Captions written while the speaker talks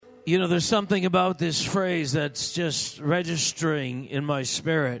You know, there's something about this phrase that's just registering in my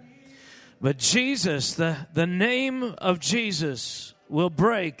spirit. But Jesus, the name of Jesus will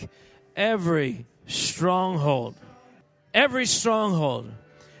break every stronghold. Every stronghold.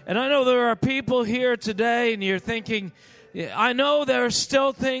 And I know there are people here today and you're thinking, I know there are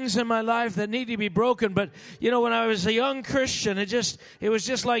still things in my life that need to be broken, but you know, when I was a young Christian, it was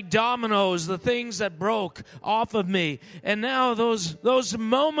just like dominoes, the things that broke off of me. And now those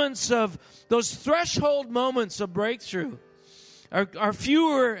threshold moments of breakthrough are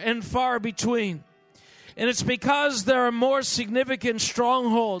fewer and far between. And it's because there are more significant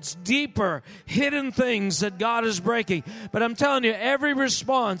strongholds, deeper, hidden things that God is breaking. But I'm telling you, every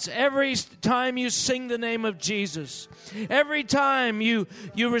response, every time you sing the name of Jesus, every time you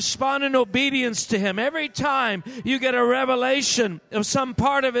respond in obedience to Him, every time you get a revelation of some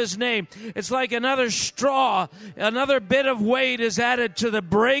part of His name, it's like another straw, another bit of weight is added to the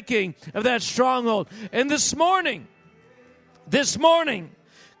breaking of that stronghold. And this morning,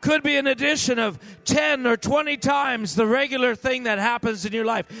 could be an addition of 10 or 20 times the regular thing that happens in your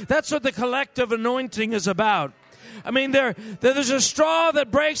life. That's what the collective anointing is about. I mean, there's a straw that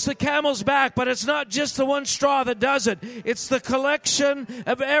breaks the camel's back, but it's not just the one straw that does it. It's the collection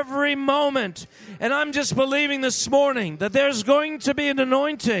of every moment. And I'm just believing this morning that there's going to be an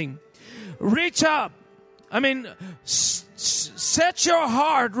anointing. Reach up. I mean, set your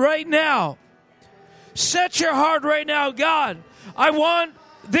heart right now. Set your heart right now. God, I want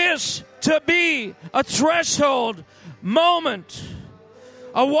this to be a threshold moment,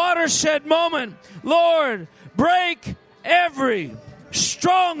 a watershed moment. Lord, break every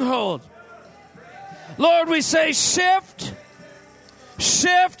stronghold. Lord, we say shift.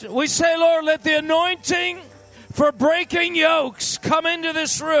 We say, Lord, let the anointing for breaking yokes come into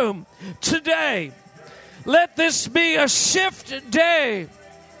this room today. Let this be a shift day.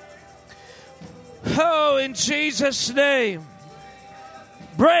 Oh, in Jesus' name.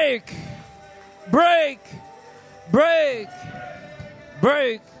 Break.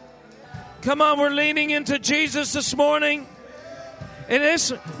 Come on, we're leaning into Jesus this morning.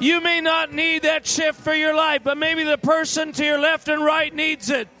 And you may not need that shift for your life, but maybe the person to your left and right needs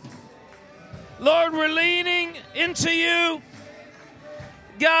it. Lord, we're leaning into you.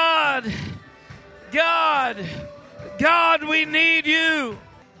 God, we need you.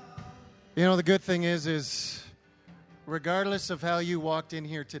 You know, the good thing is regardless of how you walked in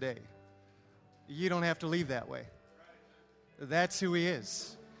here today, you don't have to leave that way. That's who He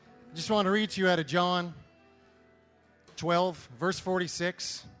is. I just want to read to you out of John 12, verse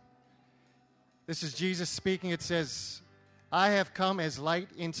 46. This is Jesus speaking. It says, I have come as light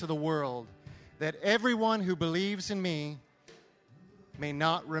into the world, that everyone who believes in me may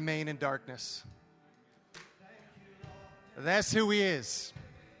not remain in darkness. That's who He is.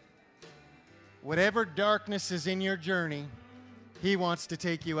 Whatever darkness is in your journey, He wants to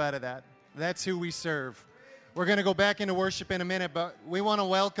take you out of that. That's who we serve. We're going to go back into worship in a minute, but we want to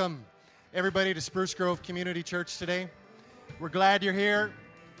welcome everybody to Spruce Grove Community Church today. We're glad you're here.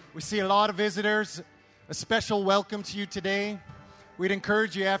 We see a lot of visitors. A special welcome to you today. We'd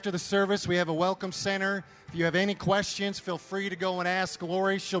encourage you after the service. We have a welcome center. If you have any questions, feel free to go and ask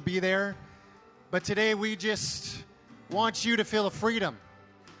Lori. She'll be there. But today we just want you to feel a freedom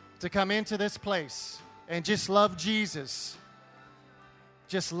to come into this place and just love Jesus.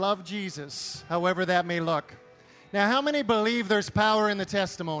 Just love Jesus, however that may look. Now, how many believe there's power in the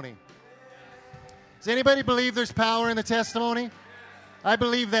testimony? Does anybody believe there's power in the testimony? I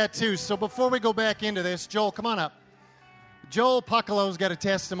believe that too. So before we go back into this, Joel, come on up. Joel Puckalow's got a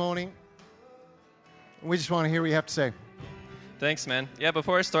testimony. We just want to hear what you have to say. Thanks, man. Yeah,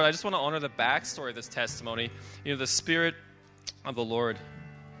 before I start, I just want to honor the backstory of this testimony. You know, the Spirit of the Lord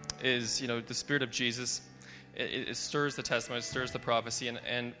is, the Spirit of Jesus. It stirs the testimony, it stirs the prophecy,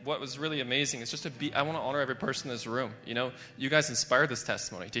 and what was really amazing is I want to honor every person in this room. You guys inspired this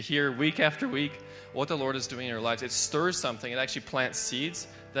testimony to hear week after week what the Lord is doing in your lives. It stirs something. It actually plants seeds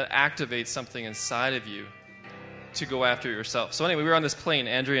that activate something inside of you to go after yourself. So anyway, we were on this plane,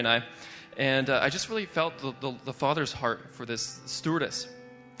 Andrea and I, and I just really felt the Father's heart for this stewardess.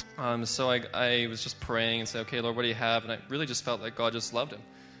 So I was just praying and said, okay, Lord, what do you have? And I really just felt like God just loved him.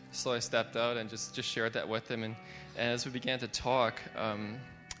 So I stepped out and just shared that with him. And as we began to talk,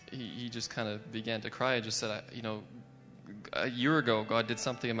 he just kind of began to cry. I just said, a year ago, God did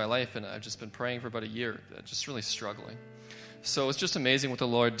something in my life, and I've just been praying for about a year, just really struggling. So it's just amazing what the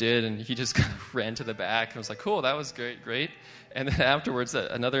Lord did, and he just kind of ran to the back and was like, cool, that was great. And then afterwards,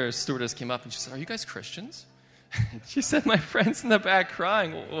 another stewardess came up and she said, are you guys Christians? She said, my friend's in the back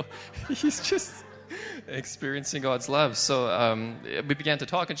crying. Well, he's just experiencing God's love. So we began to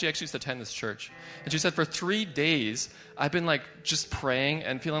talk, and she actually used to attend this church. And she said, for 3 days, I've been like just praying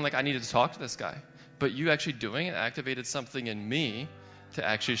and feeling like I needed to talk to this guy. But you actually doing it activated something in me to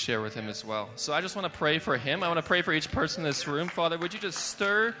actually share with him as well. So I just want to pray for him. I want to pray for each person in this room. Father, would you just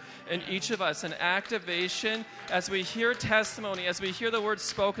stir in each of us an activation as we hear testimony, as we hear the word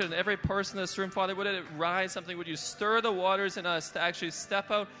spoken in every person in this room. Father, would it rise something? Would you stir the waters in us to actually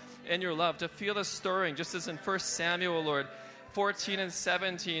step out in your love, to feel the stirring, just as in 1 Samuel, Lord, 14 and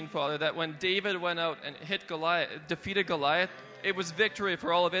 17, Father, that when David went out and defeated Goliath, it was victory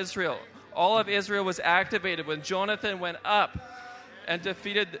for all of Israel. All of Israel was activated. When Jonathan went up and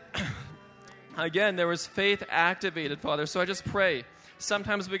defeated, again, there was faith activated, Father. So I just pray.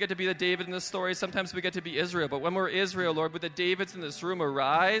 Sometimes we get to be the David in the story. Sometimes we get to be Israel. But when we're Israel, Lord, would the Davids in this room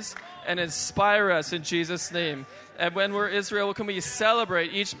arise and inspire us in Jesus' name? And when we're Israel, can we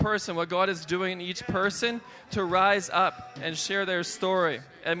celebrate each person, what God is doing in each person, to rise up and share their story?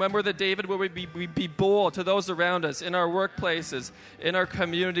 And when we're the David, will we be bold to those around us, in our workplaces, in our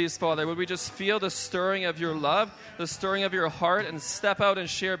communities, Father? Would we just feel the stirring of your love, the stirring of your heart, and step out and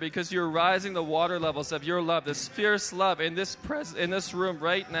share, because you're rising the water levels of your love, this fierce love in this room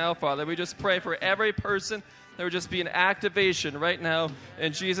right now, Father. We just pray for every person. There would just be an activation right now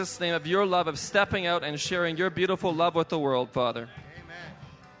in Jesus' name of your love, of stepping out and sharing your beautiful love with the world, Father.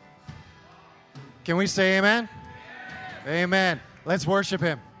 Amen. Can we say amen? Amen. Let's worship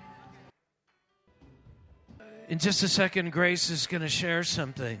him. In just a second, Grace is going to share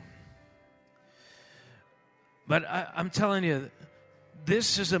something. But I'm telling you,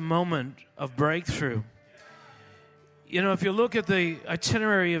 this is a moment of breakthrough. You know, if you look at the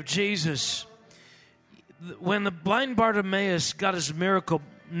itinerary of Jesus, when the blind Bartimaeus got his miracle,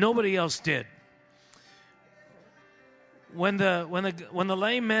 nobody else did. When the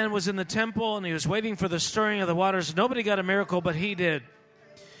lame man was in the temple and he was waiting for the stirring of the waters, nobody got a miracle, but he did.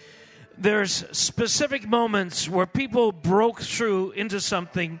 There's specific moments where people broke through into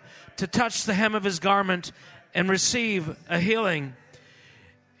something to touch the hem of his garment and receive a healing.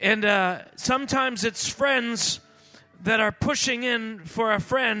 And sometimes it's friends that are pushing in for a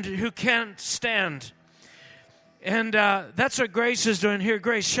friend who can't stand. And that's what Grace is doing here.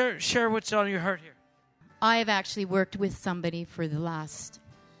 Grace, share what's on your heart here. I have actually worked with somebody for the last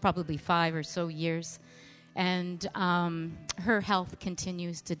probably 5 or so years, and her health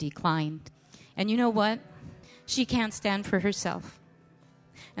continues to decline. And you know what? She can't stand for herself.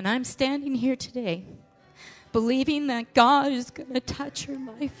 And I'm standing here today believing that God is going to touch her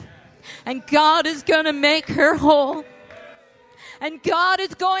life, and God is going to make her whole, and God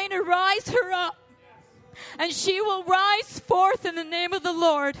is going to rise her up. And she will rise forth in the name of the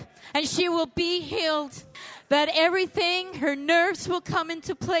Lord, and she will be healed. That everything, her nerves will come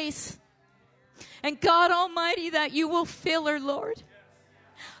into place. And God Almighty, that you will fill her, Lord.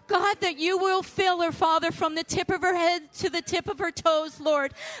 God, that you will fill her, Father, from the tip of her head to the tip of her toes,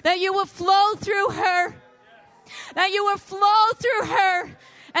 Lord. That you will flow through her. That you will flow through her.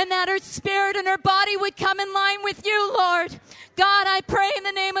 And that her spirit and her body would come in line with you, Lord. God, I pray in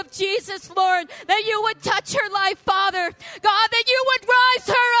the name of Jesus, Lord, that you would touch her life, Father. God, that you would rise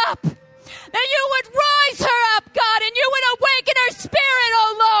her up. That you would rise her up, God, and you would awaken her spirit,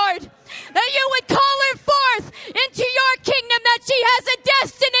 oh Lord. That you would call her forth into your kingdom, that she has a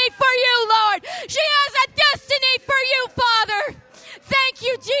destiny for you, Lord. She has a destiny for you, Father. Thank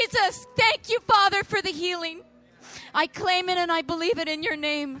you, Jesus. Thank you, Father, for the healing. I claim it and I believe it in your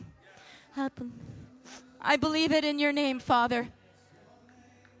name. I believe it in your name, Father.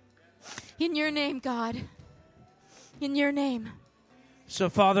 In your name, God. In your name. So,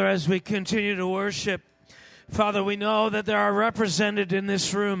 Father, as we continue to worship, Father, we know that there are represented in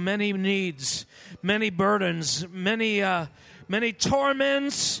this room many needs, many burdens, many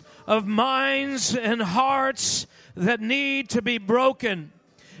torments of minds and hearts that need to be broken.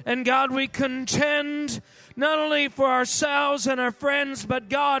 And God, we contend not only for ourselves and our friends, but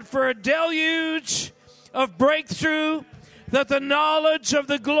God, for a deluge of breakthrough, that the knowledge of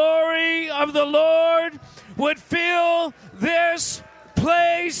the glory of the Lord would fill this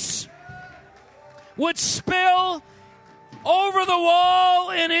place, would spill over the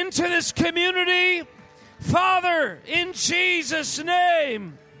wall and into this community. Father, in Jesus'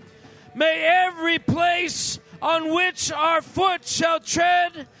 name, may every place on which our foot shall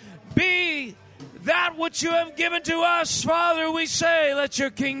tread be that which you have given to us. Father, we say, let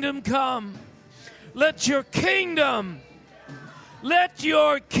your kingdom come. Let your kingdom come. Let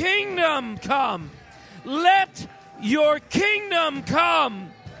your kingdom come. Let your kingdom come.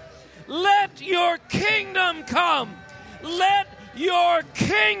 Let your kingdom come. Let your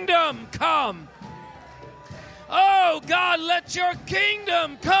kingdom come. Oh, God, let your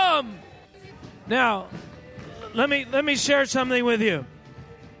kingdom come. Now, let me share something with you.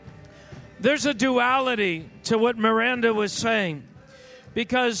 There's a duality to what Miranda was saying.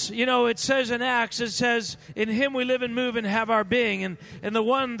 Because, it says in Acts, it says, in him we live and move and have our being. And the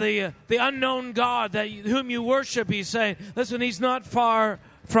one, the unknown God whom you worship, he's saying, listen, he's not far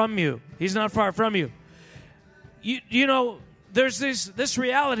from you. He's not far from you. There's this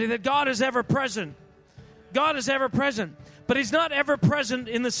reality that God is ever present. God is ever present. But he's not ever present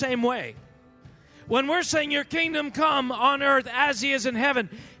in the same way. When we're saying your kingdom come on earth as he is in heaven,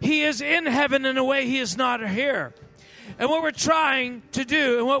 he is in heaven in a way he is not here. And what we're trying to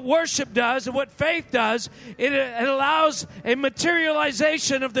do, and what worship does, and what faith does, it allows a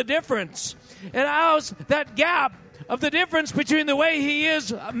materialization of the difference. It allows that gap of the difference between the way he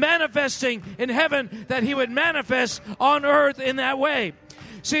is manifesting in heaven, that he would manifest on earth in that way.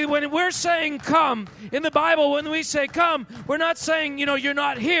 See, when we're saying come, in the Bible, when we say come, we're not saying, you're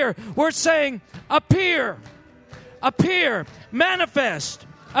not here. We're saying appear, manifest,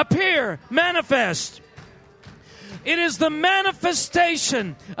 appear, manifest. It is the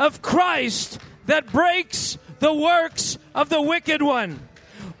manifestation of Christ that breaks the works of the wicked one.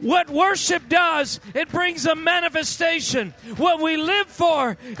 What worship does, it brings a manifestation. What we live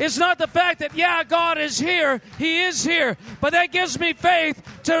for is not the fact that, God is here, he is here, but that gives me faith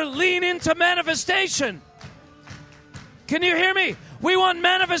to lean into manifestation. Can you hear me? We want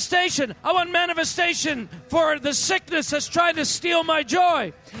manifestation. I want manifestation for the sickness that's trying to steal my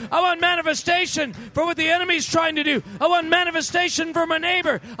joy. I want manifestation for what the enemy's trying to do. I want manifestation for my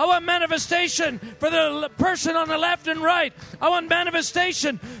neighbor. I want manifestation for the person on the left and right. I want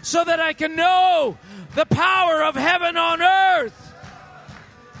manifestation so that I can know the power of heaven on earth.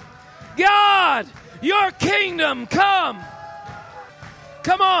 God, your kingdom come.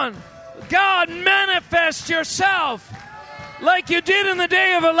 Come on. God, manifest yourself. Like you did in the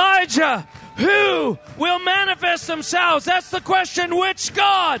day of Elijah, who will manifest themselves? That's the question. Which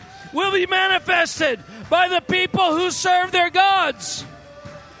God will be manifested? By the people who serve their gods.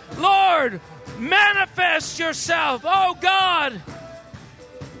 Lord, manifest yourself. Oh, God.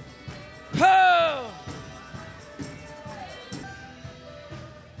 Oh.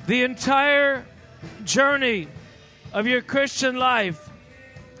 The entire journey of your Christian life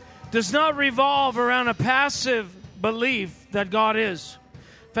does not revolve around a passive belief that God is.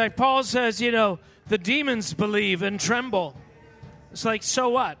 In fact, Paul says, the demons believe and tremble. It's like, so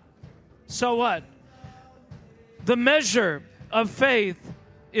what? So what? The measure of faith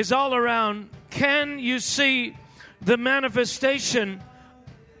is all around, can you see the manifestation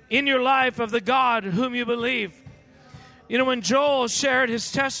in your life of the God whom you believe? When Joel shared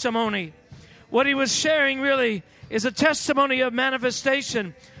his testimony, what he was sharing really is a testimony of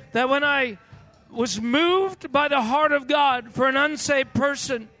manifestation. That when I was moved by the heart of God for an unsaved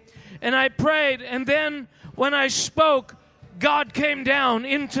person, and I prayed, and then when I spoke, God came down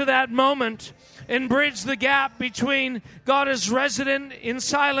into that moment and bridged the gap between God is resident in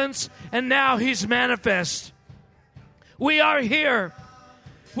silence and now he's manifest. We are here.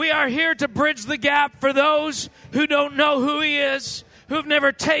 We are here to bridge the gap for those who don't know who he is, who've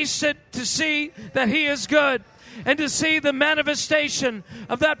never tasted to see that he is good. And to see the manifestation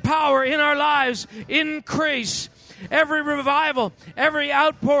of that power in our lives increase. Every revival, every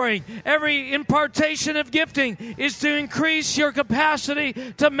outpouring, every impartation of gifting is to increase your capacity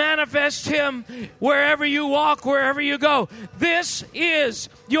to manifest him wherever you walk, wherever you go. This is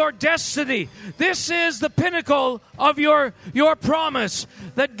your destiny. This is the pinnacle of your promise.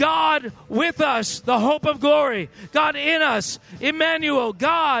 That God with us, the hope of glory. God in us, Emmanuel,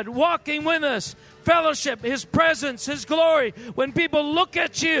 God walking with us. Fellowship, his presence, his glory. When people look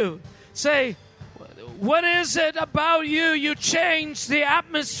at you, say, what is it about you? You change the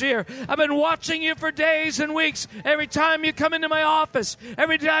atmosphere. I've been watching you for days and weeks. Every time you come into my office,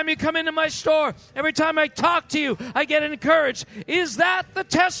 every time you come into my store, every time I talk to you, I get encouraged. Is that the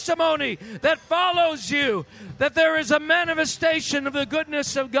testimony that follows you? That there is a manifestation of the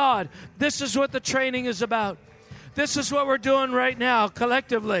goodness of God. This is what the training is about. This is what we're doing right now,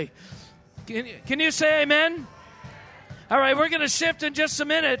 collectively. Can you say amen? All right, we're going to shift in just a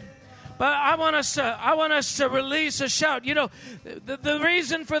minute, but I want us to release a shout. The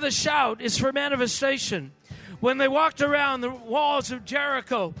reason for the shout is for manifestation. When they walked around the walls of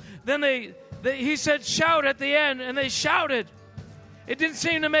Jericho, then he said shout at the end, and they shouted. It didn't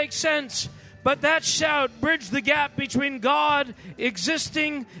seem to make sense, but that shout bridged the gap between God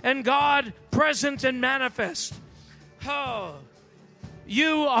existing and God present and manifest. Oh.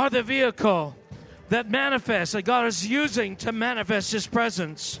 You are the vehicle that manifests, that God is using to manifest His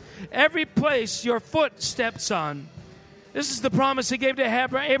presence. Every place your foot steps on. This is the promise He gave to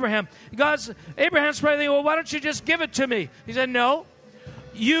Abraham. Abraham's probably thinking, well, why don't you just give it to me? He said, no.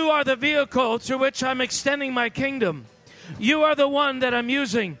 You are the vehicle through which I'm extending my kingdom. You are the one that I'm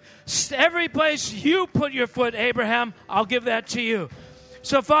using. Every place you put your foot, Abraham, I'll give that to you.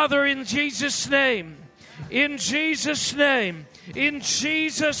 So, Father, in Jesus' name, in Jesus' name, in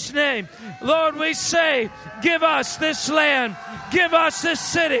Jesus' name, Lord, we say, give us this land, give us this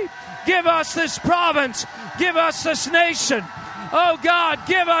city, give us this province, give us this nation. Oh, God,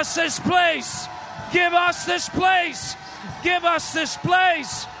 give us this place. Give us this place. Give us this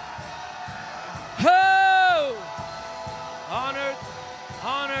place. Oh! Honored,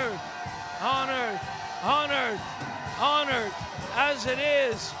 honored, honored, honored, honored as it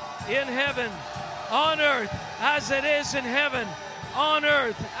is in heaven. On earth as it is in heaven. On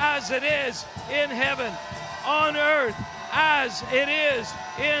earth as it is in heaven. On earth as it is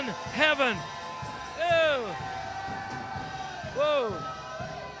in heaven. Oh. Whoa.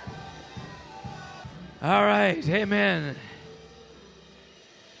 All right. Amen.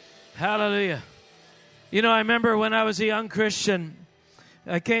 Hallelujah. You know, I remember when I was a young Christian,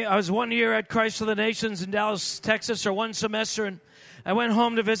 I was 1 year at Christ for the Nations in Dallas, Texas, or one semester, and I went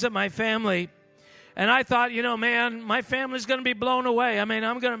home to visit my family. And I thought, you know, man, my family's going to be blown away. I mean,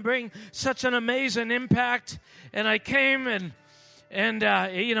 I'm going to bring such an amazing impact. And I came and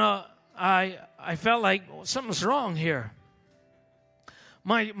you know, I felt like something's wrong here.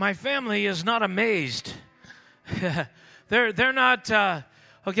 My family is not amazed. They're not.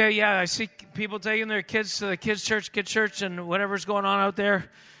 Okay, yeah, I see people taking their kids to the kids' church, and whatever's going on out there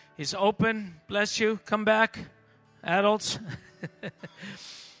is open. Bless you. Come back, adults.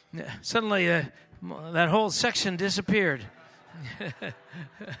 Suddenly, that whole section disappeared.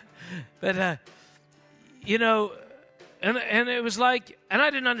 But, you know, and it was like, and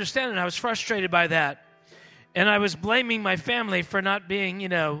I didn't understand it. I was frustrated by that. And I was blaming my family for not being, you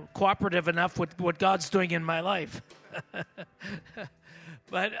know, cooperative enough with what God's doing in my life.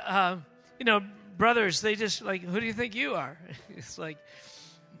 But, you know, brothers, they just like, who do you think you are? It's like,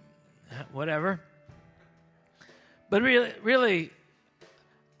 whatever. But really,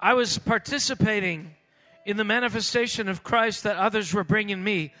 I was participating in the manifestation of Christ that others were bringing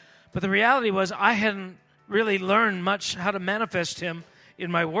me. But the reality was I hadn't really learned much how to manifest Him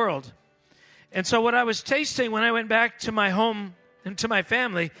in my world. And so what I was tasting when I went back to my home and to my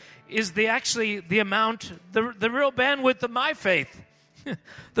family is the real bandwidth of my faith.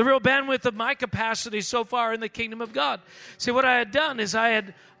 The real bandwidth of my capacity so far in the kingdom of God. See, what I had done is I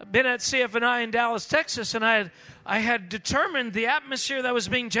had been at CFNI in Dallas, Texas, and I had determined the atmosphere that was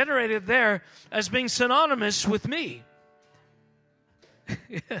being generated there as being synonymous with me.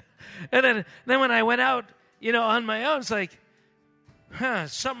 And then when I went out, you know, on my own, it's like,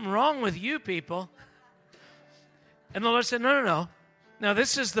 something wrong with you people. And the Lord said, no. Now,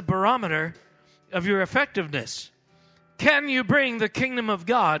 this is the barometer of your effectiveness. Can you bring the kingdom of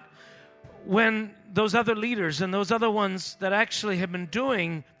God when those other leaders and those other ones that actually have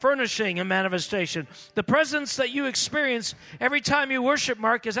been furnishing a manifestation, the presence that you experience every time you worship,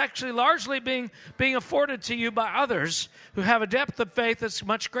 Mark, is actually largely being afforded to you by others who have a depth of faith that's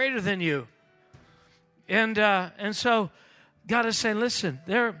much greater than you. And so God is saying, listen,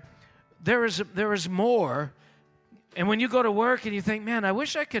 there is more. And when you go to work and you think, man, I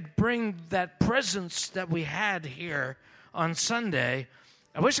wish I could bring that presence that we had here on Sunday,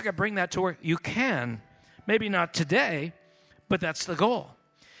 I wish I could bring that to work. You can. Maybe not today, but that's the goal.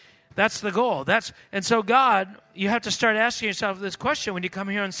 That's the goal. And so God, you have to start asking yourself this question when you come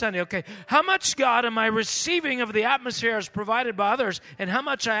here on Sunday. Okay, how much, God, am I receiving of the atmosphere as provided by others, and how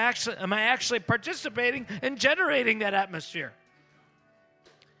much am I actually participating in generating that atmosphere?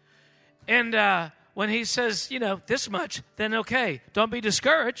 And when He says, you know, this much, then okay, don't be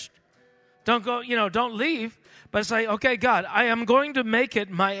discouraged. Don't go, you know, don't leave. But it's like, okay, God, I am going to make it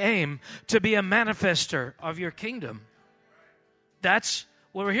my aim to be a manifester of your kingdom. That's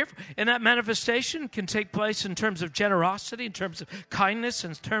what we're here for. And that manifestation can take place in terms of generosity, in terms of kindness,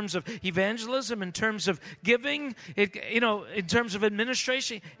 in terms of evangelism, in terms of giving, in terms of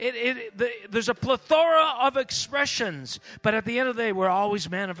administration. There's a plethora of expressions. But at the end of the day, we're always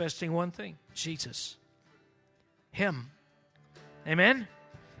manifesting one thing: Jesus. Him. Amen?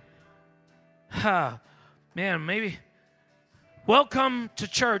 Man, maybe. Welcome to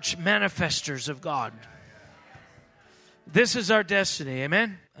church, manifestors of God. This is our destiny.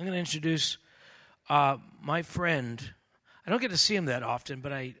 Amen? I'm going to introduce my friend. I don't get to see him that often,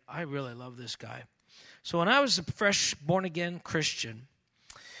 but I really love this guy. So when I was a fresh born-again Christian,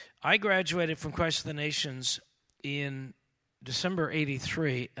 I graduated from Christ of the Nations in December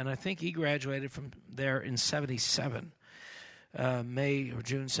 83, and I think he graduated from there in 77, May or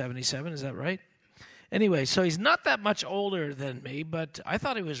June 77, is that right? Anyway, so he's not that much older than me, but I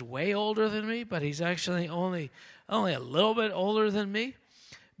thought he was way older than me, but he's actually only a little bit older than me.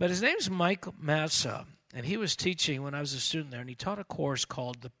 But his name's Mike Massa, and he was teaching when I was a student there, and he taught a course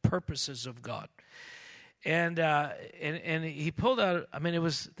called The Purposes of God. And he pulled out, I mean, it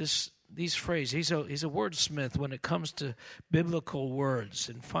was these phrases. He's a wordsmith when it comes to biblical words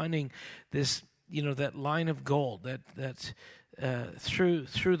and finding this, that line of gold that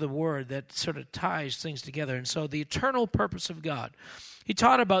through the word that sort of ties things together. And so the eternal purpose of God. He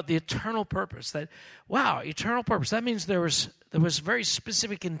taught about the eternal purpose. Eternal purpose. That means there was very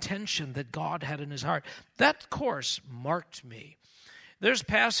specific intention that God had in his heart. That course marked me. There's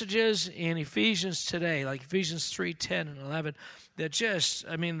passages in Ephesians today, like Ephesians 3:10 and 11, that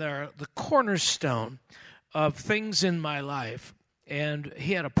they're the cornerstone of things in my life. And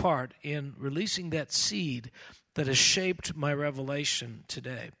he had a part in releasing that seed that has shaped my revelation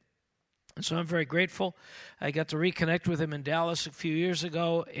today. And so I'm very grateful. I got to reconnect with him in Dallas a few years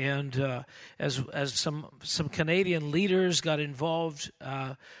ago, and as some Canadian leaders got involved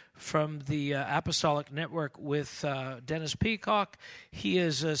from the Apostolic Network with Dennis Peacock. He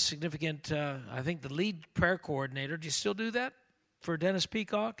is a significant, I think, the lead prayer coordinator. Do you still do that for Dennis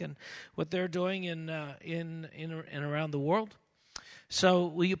Peacock and what they're doing in around the world? So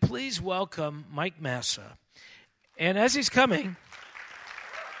will you please welcome Mike Massa? And as he's coming,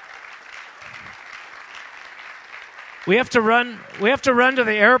 we have to run to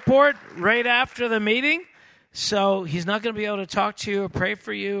the airport right after the meeting. So he's not going to be able to talk to you or pray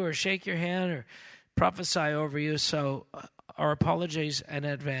for you or shake your hand or prophesy over you. So our apologies in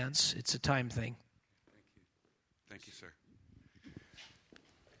advance. It's a time thing. Thank you, sir.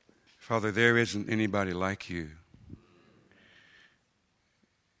 Father, there isn't anybody like you.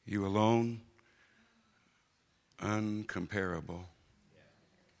 You alone, uncomparable.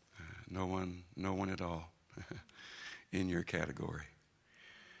 No one at all in your category.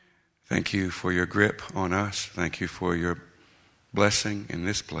 Thank you for your grip on us. Thank you for your blessing in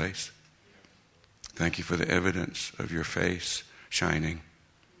this place. Thank you for the evidence of your face shining.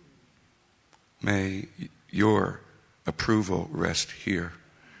 May your approval rest here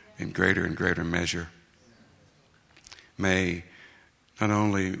in greater and greater measure. May not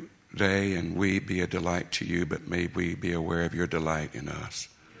only they and we be a delight to you, but may we be aware of your delight in us.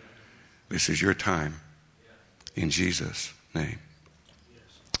 This is your time. In Jesus' name.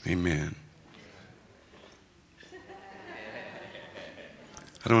 Amen.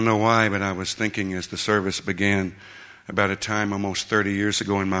 I don't know why, but I was thinking as the service began about a time almost 30 years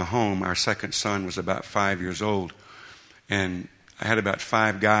ago in my home. Our second son was about 5 years old. And I had about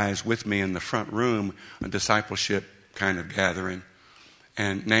 5 guys with me in the front room, a discipleship kind of gathering.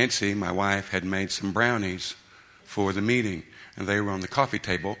 And Nancy, my wife, had made some brownies for the meeting. And they were on the coffee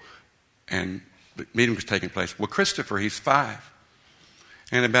table, and the meeting was taking place. Well, Christopher, he's 5.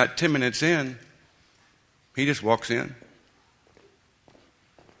 And about 10 minutes in, he just walks in,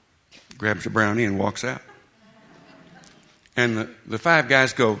 grabs a brownie, and walks out. And the 5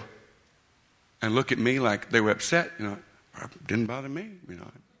 guys go and look at me like they were upset. It didn't bother me.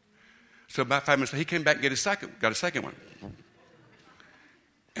 So about 5 minutes later, he came back and got a second one.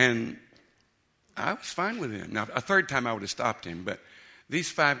 And I was fine with him. Now, a third time I would have stopped him, but these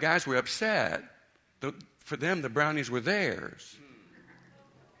 5 guys were upset. For them, the brownies were theirs.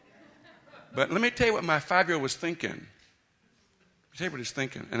 But let me tell you what my 5-year-old was thinking. I'll tell you what he's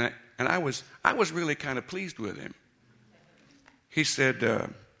thinking. And I was really kind of pleased with him. He said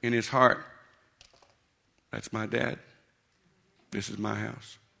in his heart, "That's my dad. This is my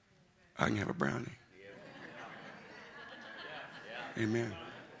house. I can have a brownie." Amen.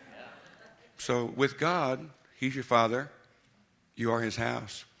 So with God, he's your father. You are his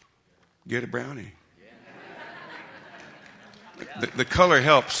house. Get a brownie. The color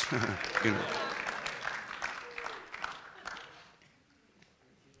helps.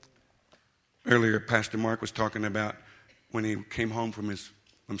 Earlier, Pastor Mark was talking about when he came home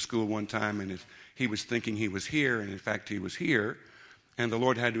from school one time, and he was thinking he was here, and in fact he was here, and the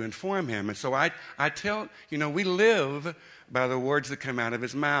Lord had to inform him. And so I tell, we live by the words that come out of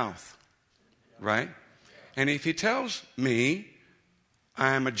his mouth, right? And if he tells me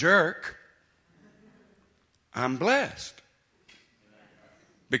I'm a jerk, I'm blessed.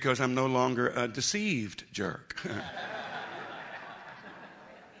 Because I'm no longer a deceived jerk.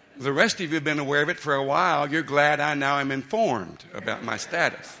 The rest of you have been aware of it for a while. You're glad I now am informed about my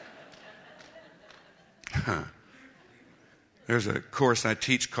status. There's a course I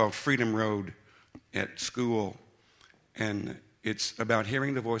teach called Freedom Road at school, and it's about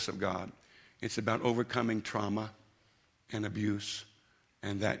hearing the voice of God. It's about overcoming trauma and abuse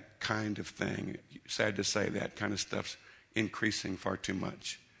and that kind of thing. Sad to say, that kind of stuff's increasing far too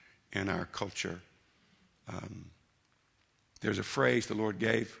much in our culture. There's a phrase the Lord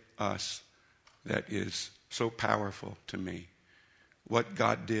gave us that is so powerful to me. What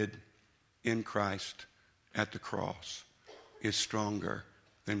God did in Christ at the cross is stronger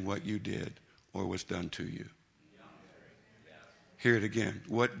than what you did or was done to you. Hear it again.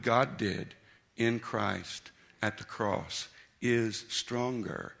 What God did in Christ at the cross is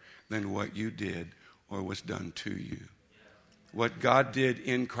stronger than what you did or was done to you. What God did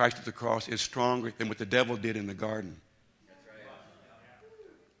in Christ at the cross is stronger than what the devil did in the garden.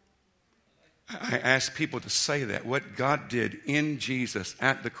 I ask people to say that. What God did in Jesus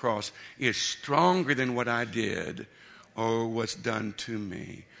at the cross is stronger than what I did or was done to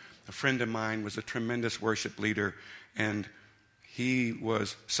me. A friend of mine was a tremendous worship leader, and he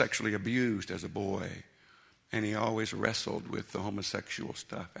was sexually abused as a boy, and he always wrestled with the homosexual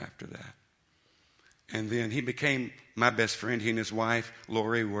stuff after that. And then he became my best friend. He and his wife,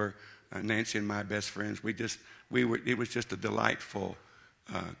 Lori, were Nancy and my best friends. It was just a delightful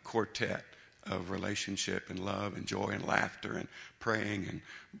quartet of relationship and love and joy and laughter and praying and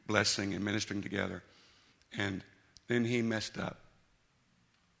blessing and ministering together. And then he messed up.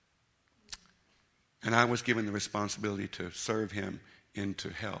 And I was given the responsibility to serve him into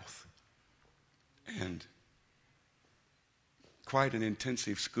health. And quite an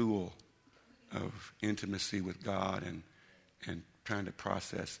intensive school of intimacy with God and trying to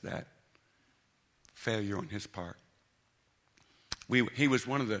process that failure on his part. He was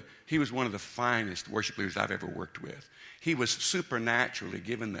one of the finest worship leaders I've ever worked with. He was supernaturally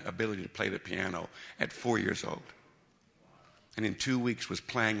given the ability to play the piano at 4 years old. And in 2 weeks was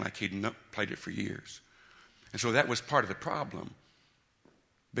playing like he'd played it for years. And so that was part of the problem.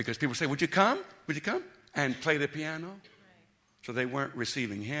 Because people say, would you come? Would you come and play the piano? Right. So they weren't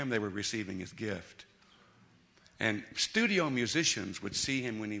receiving him, they were receiving his gift. And studio musicians would see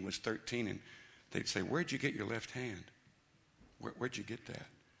him when he was 13 and they'd say, where'd you get your left hand? Where'd you get that?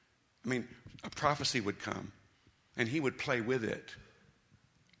 I mean, a prophecy would come, and he would play with it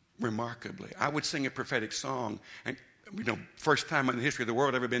remarkably. I would sing a prophetic song, and first time in the history of the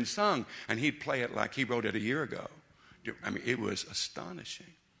world ever been sung, and he'd play it like he wrote it a year ago. I mean, it was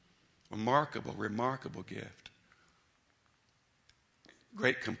astonishing. Remarkable, remarkable gift.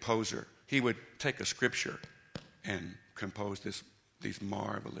 Great composer. He would take a scripture and compose these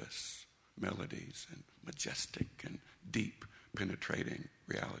marvelous melodies and majestic and deep penetrating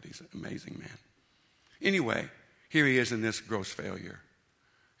realities. Amazing man. Anyway, here he is in this gross failure.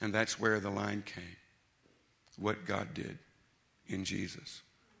 And that's where the line came. What God did in Jesus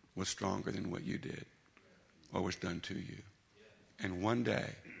was stronger than what you did or was done to you. And one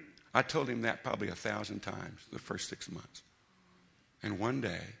day, I told him that probably 1,000 times the first 6 months. And one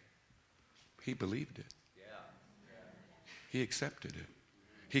day, he believed it. He accepted it.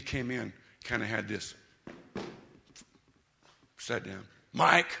 He came in, kind of had this, sat down.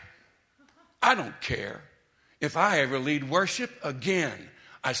 Mike, I don't care if I ever lead worship again.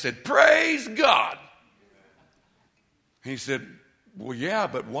 I said, praise God. He said, well, yeah,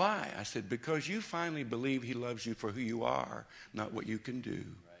 but why? I said, because you finally believe he loves you for who you are, not what you can do.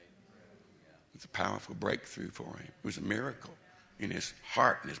 It's a powerful breakthrough for him. It was a miracle in his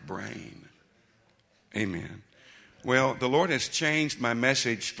heart and his brain. Amen. Well, the Lord has changed my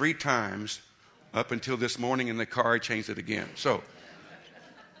message 3 times up until this morning in the car. I changed it again. So,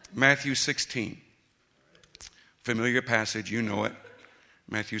 Matthew 16. Familiar passage, you know it.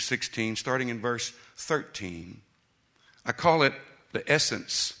 Matthew 16, starting in verse 13. I call it the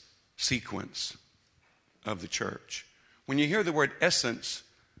essence sequence of the church. When you hear the word essence,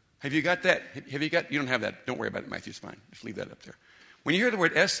 have you got that? You don't have that. Don't worry about it, Matthew. It's fine. Just leave that up there. When you hear the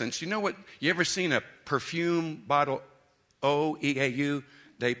word essence, you know what? You ever seen a perfume bottle? O-E-A-U,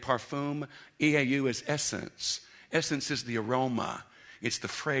 de parfum. E-A-U is essence. Essence is the aroma. It's the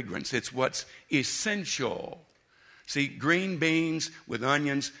fragrance. It's what's essential. See, green beans with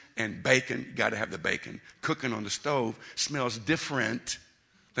onions and bacon, you got to have the bacon. Cooking on the stove smells different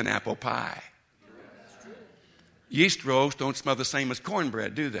than apple pie. Yeast rolls don't smell the same as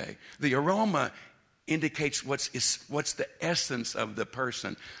cornbread, do they? The aroma indicates what's the essence of the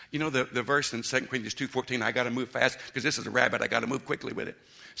person. You know the verse in 2 Corinthians 2:14, I got to move fast because this is a rabbit. I got to move quickly with it.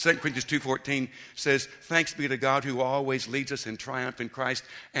 2 Corinthians 2:14 says, thanks be to God who always leads us in triumph in Christ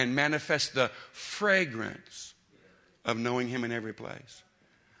and manifests the fragrance of knowing him in every place.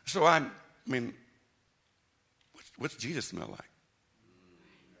 So what what's Jesus smell like?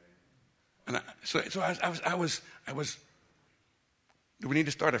 And I was. Do we need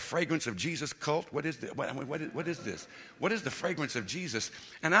to start a fragrance of Jesus cult? What is this? What is this? What is the fragrance of Jesus?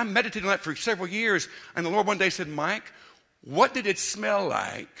 And I meditated on that for several years. And the Lord one day said, Mike, what did it smell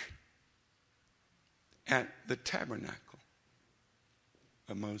like at the tabernacle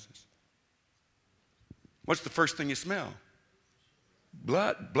of Moses? What's the first thing you smell?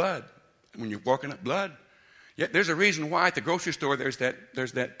 Blood. When you're walking up, blood. Yeah, there's a reason why at the grocery store there's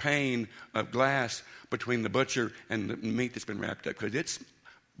that pane of glass between the butcher and the meat that's been wrapped up, because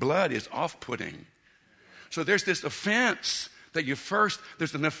blood is off-putting. So there's this offense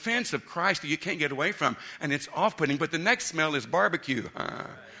there's an offense of Christ that you can't get away from, and it's off-putting. But the next smell is barbecue,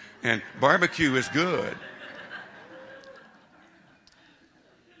 and barbecue is good.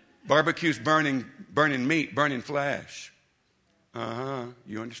 Barbecue's burning meat, burning flesh.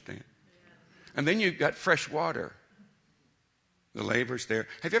 You understand. And then you've got fresh water. The laver's there.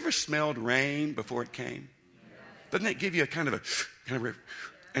 Have you ever smelled rain before it came? Doesn't it give you a kind of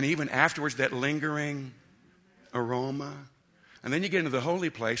and even afterwards, that lingering aroma? And then you get into the holy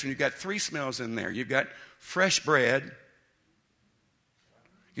place, and you've got 3 smells in there. You've got fresh bread.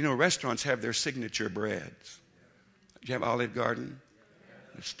 You know, restaurants have their signature breads. Do you have Olive Garden?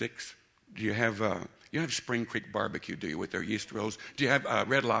 The sticks? Do you have Spring Creek Barbecue, do you, with their yeast rolls? Do you have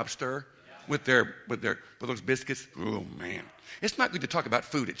Red Lobster? With those biscuits. Oh man, it's not good to talk about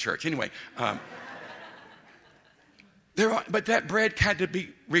food at church. Anyway, but that bread had to be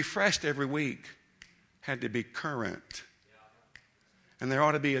refreshed every week, had to be current, and there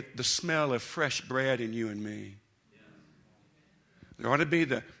ought to be the smell of fresh bread in you and me. There ought to be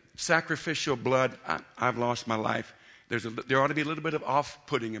the sacrificial blood. I've lost my life. There ought to be a little bit of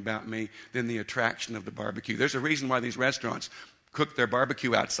off-putting about me than the attraction of the barbecue. There's a reason why these restaurants cook their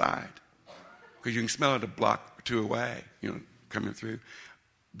barbecue outside. Because you can smell it a block or 2 away, coming through.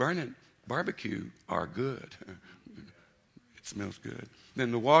 Burning barbecue are good. It smells good.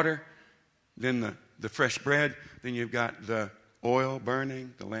 Then the water, then the fresh bread, then you've got the oil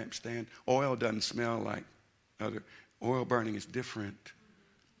burning, the lampstand. Oil doesn't smell like other. Oil burning is different.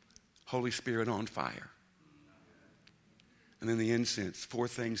 Holy Spirit on fire. And then the incense. 4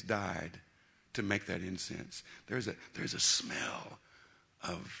 things died to make that incense. There's a smell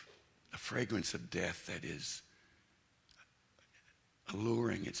of a fragrance of death that is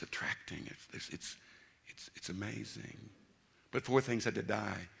alluring. It's attracting. It's amazing. But 4 things had to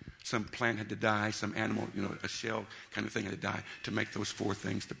die. Some plant had to die. Some animal, a shell kind of thing had to die to make those 4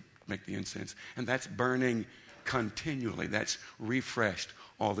 things to make the incense. And that's burning continually. That's refreshed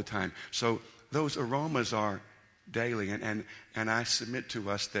all the time. So those aromas are daily. And I submit to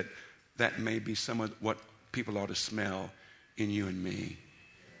us that may be some of what people ought to smell in you and me,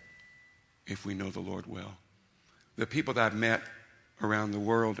 if we know the Lord well. The people that I've met around the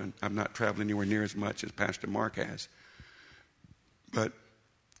world, and I'm not traveling anywhere near as much as Pastor Mark has, but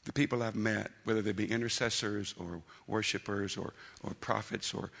the people I've met, whether they be intercessors or worshipers or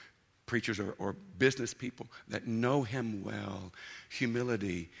prophets or preachers or business people that know him well,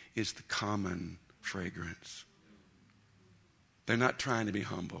 humility is the common fragrance. They're not trying to be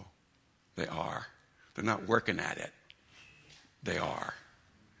humble. They are. They're not working at it. They are.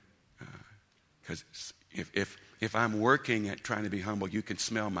 Because if I'm working at trying to be humble, you can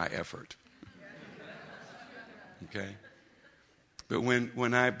smell my effort. Okay? But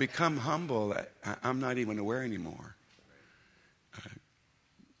when I become humble, I'm not even aware anymore.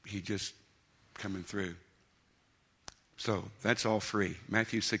 He just coming through. So that's all free.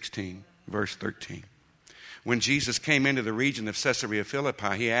 Matthew 16, verse 13. When Jesus came into the region of Caesarea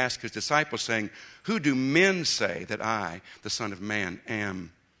Philippi, he asked his disciples, saying, "Who do men say that I, the Son of Man,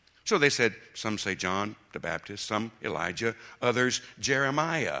 am?" So they said, some say John the Baptist, some Elijah, others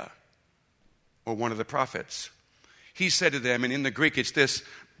Jeremiah, or one of the prophets. He said to them, and in the Greek it's this,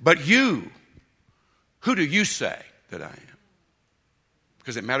 "But you, who do you say that I am?"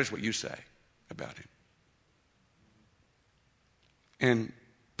 Because it matters what you say about him. And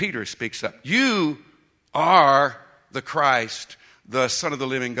Peter speaks up. "You are the Christ, the Son of the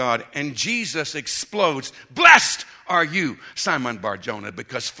living God." And Jesus explodes. "Blessed are you, Simon Bar-Jonah,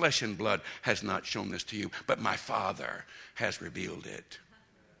 because flesh and blood has not shown this to you, but my Father has revealed it."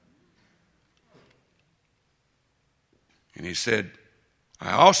 And he said,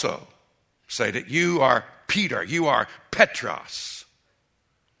 "I also say that you are Peter, you are Petros.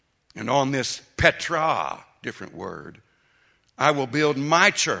 And on this Petra, different word, I will build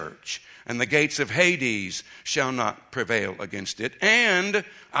my church, and the gates of Hades shall not prevail against it. And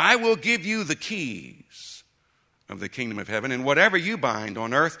I will give you the keys of the kingdom of heaven. And whatever you bind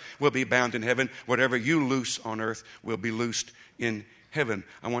on earth will be bound in heaven. Whatever you loose on earth will be loosed in heaven.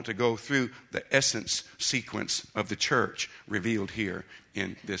 I want to go through the essence sequence of the church revealed here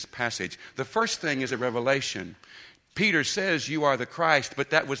in this passage. The first thing is a revelation. Peter says you are the Christ, but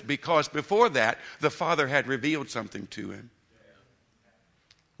that was because before that the Father had revealed something to him.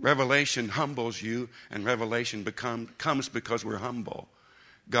 Revelation humbles you, and revelation comes because we're humble.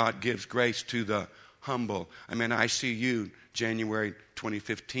 God gives grace to the humble. I'm in ICU January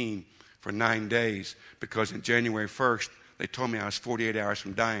 2015 for 9 days because in January 1st they told me I was 48 hours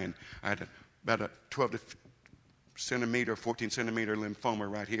from dying. I had about a 12 centimeter, 14 centimeter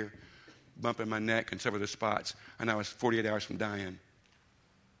lymphoma right here, bump in my neck and several other spots, and I was 48 hours from dying.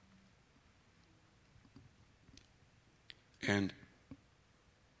 And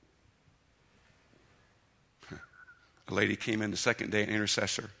a lady came in the second day, an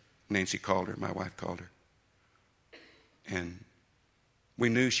intercessor. Nancy called her, my wife called her. And we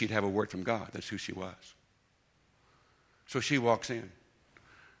knew she'd have a word from God. That's who she was. So she walks in.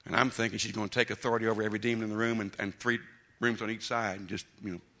 And I'm thinking she's going to take authority over every demon in the room and 3 rooms on each side and just,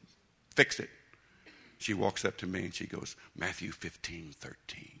 fix it. She walks up to me and she goes, Matthew 15:13.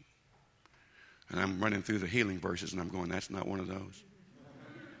 And I'm running through the healing verses and I'm going, that's not one of those.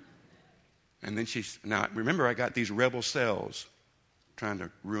 And then now remember I got these rebel cells trying to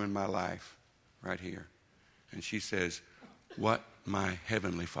ruin my life right here. And she says, what my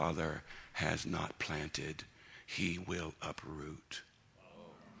heavenly Father has not planted, he will uproot.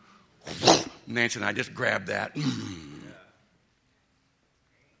 Nancy and I just grabbed that.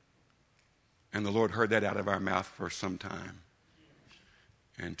 And the Lord heard that out of our mouth for some time.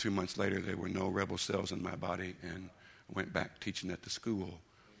 And 2 months later, there were no rebel cells in my body, and I went back teaching at the school.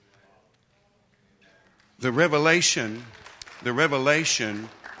 The revelation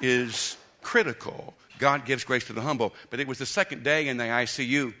is critical. God gives grace to the humble. But it was the second day in the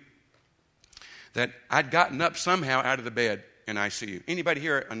ICU that I'd gotten up somehow out of the bed in ICU. Anybody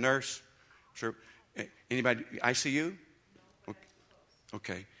here a nurse? Sure. Anybody ICU?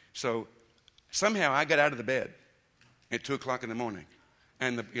 Okay. So somehow I got out of the bed at 2 o'clock in the morning,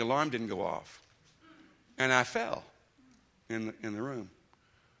 and the alarm didn't go off. And I fell in the room.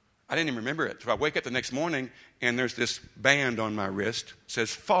 I didn't even remember it. So I wake up the next morning, and there's this band on my wrist,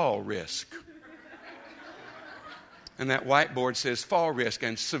 says fall risk. And that whiteboard says fall risk,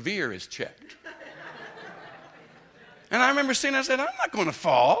 and severe is checked. And I remember seeing, I said, I'm not going to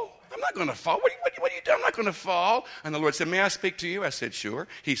fall. I'm not going to fall. What are you doing? I'm not going to fall. And the Lord said, may I speak to you? I said, sure.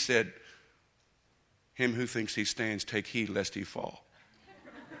 He said, him who thinks he stands, take heed lest he fall.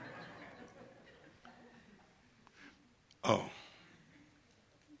 Oh.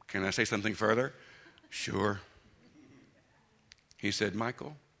 Can I say something further? Sure. He said,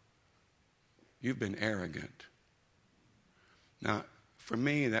 Michael, you've been arrogant. Now, for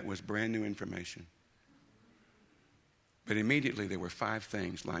me, that was brand new information. But immediately there were 5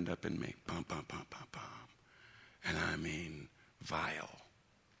 things lined up in me. Bum, bum, bum, bum, bum. And I mean vile,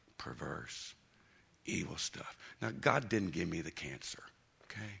 perverse, evil stuff. Now, God didn't give me the cancer,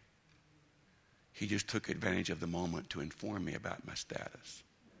 okay? He just took advantage of the moment to inform me about my status.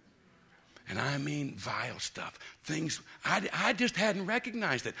 And I mean vile stuff. Things, I just hadn't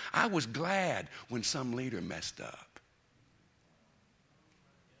recognized it. I was glad when some leader messed up.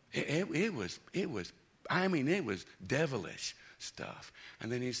 It was devilish stuff.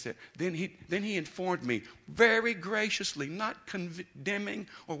 And then he said, then he informed me very graciously, not condemning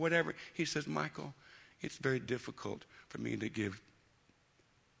or whatever. He says, Michael, it's very difficult for me to give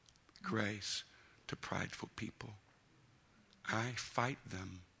grace to prideful people. I fight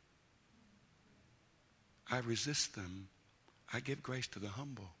them. I resist them. I give grace to the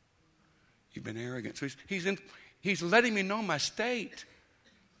humble. You've been arrogant. So he's letting me know my state.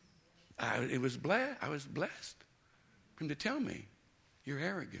 I was blessed for him to tell me, you're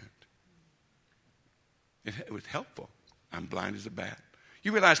arrogant. It was helpful. I'm blind as a bat.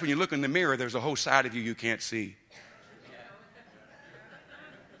 You realize when you look in the mirror, there's a whole side of you can't see.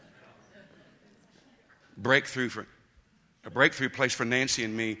 A breakthrough place for Nancy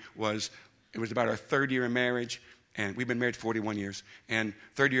and me was about our 3rd year of marriage, and we've been married 41 years, and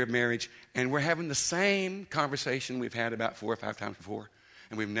 3rd year of marriage, and we're having the same conversation we've had about 4 or 5 times before,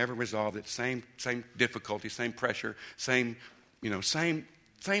 and we've never resolved it. Same difficulty, same pressure, same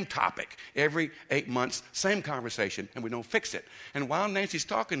topic. Every 8 months, same conversation, and we don't fix it. And while Nancy's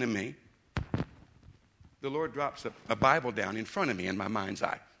talking to me, the Lord drops a Bible down in front of me in my mind's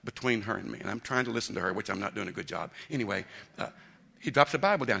eye, between her and me, and I'm trying to listen to her, which I'm not doing a good job. Anyway, he drops a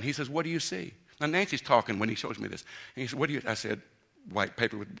Bible down. He says, what do you see? Now, Nancy's talking when he shows me this. And he said, what do you, I said, white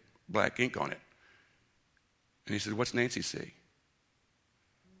paper with black ink on it. And he said, what's Nancy see?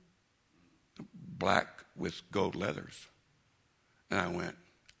 Black with gold leathers. And I went,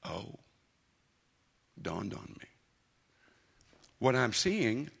 oh, dawned on me. What I'm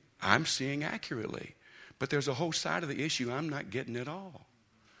seeing accurately. But there's a whole side of the issue I'm not getting at all.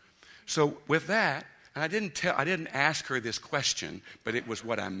 So with that, and I didn't ask her this question, but it was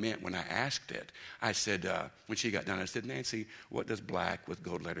what I meant when I asked it. I said, when she got done, I said, Nancy, what does black with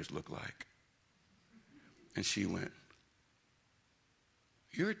gold letters look like? And she went,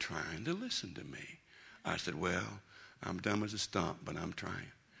 you're trying to listen to me. I said, well, I'm dumb as a stump, but I'm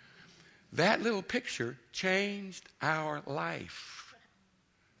trying. That little picture changed our life.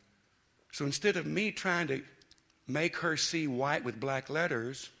 So instead of me trying to make her see white with black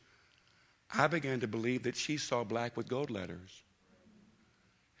letters, I began to believe that she saw black with gold letters.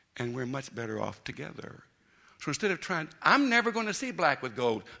 And we're much better off together. So instead of I'm never going to see black with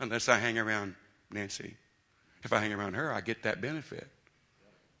gold unless I hang around Nancy. If I hang around her, I get that benefit.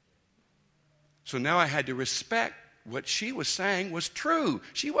 So now I had to respect what she was saying was true.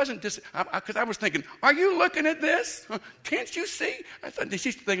 She wasn't because I was thinking, are you looking at this? Can't you see? I thought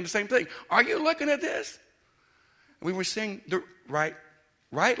she's thinking the same thing. Are you looking at this? We were seeing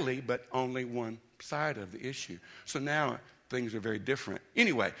rightly, but only one side of the issue. So now things are very different.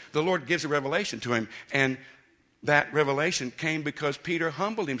 Anyway, the Lord gives a revelation to him, and that revelation came because Peter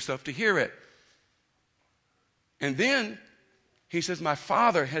humbled himself to hear it. And then he says, my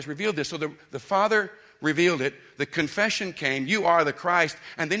Father has revealed this. So the Father revealed it. The confession came, you are the Christ.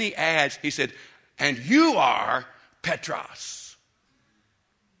 And then he adds, he said, and you are Petros.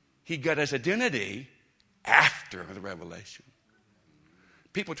 He got his identity after the revelation.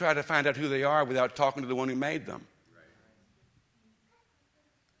 People try to find out who they are without talking to the one who made them.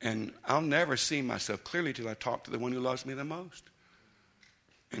 And I'll never see myself clearly till I talk to the one who loves me the most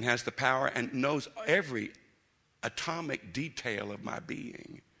and has the power and knows every atomic detail of my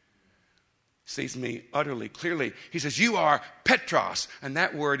being. Sees me utterly clearly. He says, you are Petros, and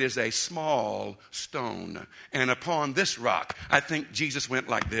that word is a small stone. And upon this rock, I think Jesus went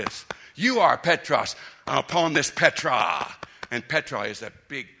like this. You are Petros, upon this Petra. And Petra is a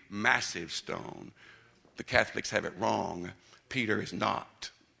big, massive stone. The Catholics have it wrong. Peter is not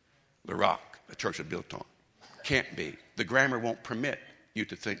the rock the church is built on. Can't be. The grammar won't permit you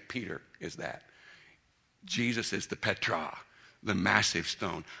to think Peter is that. Jesus is the Petra, the massive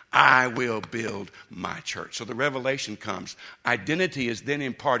stone. I will build my church. So the revelation comes. Identity is then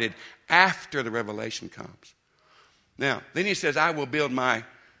imparted after the revelation comes. Now, then he says, I will build my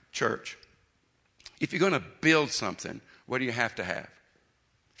church. If you're going to build something, what do you have to have?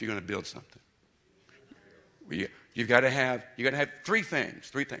 If you're going to build something, you've got to have three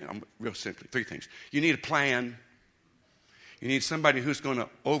things. Real simply, three things. You need a plan. You need somebody who's going to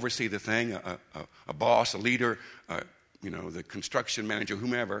oversee the thing, a boss, a leader, the construction manager,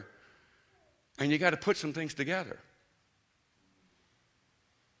 whomever. And you got to put some things together.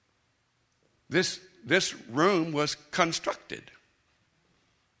 This room was constructed.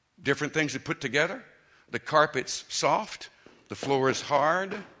 Different things are put together. The carpet's soft. The floor is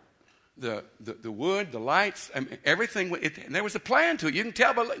hard. The wood, the lights, everything. And there was a plan to it. You can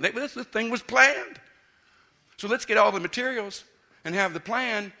tell by this thing was planned. So let's get all the materials and have the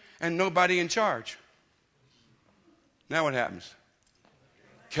plan and nobody in charge. Now what happens?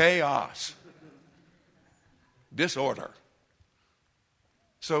 Chaos. Disorder.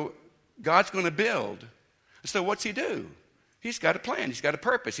 So God's going to build. So what's he do? He's got a plan. He's got a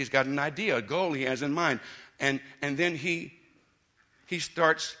purpose. He's got an idea, a goal he has in mind. And then he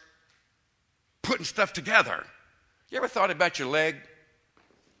starts putting stuff together. You ever thought about your leg?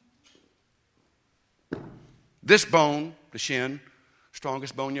 This bone, the shin,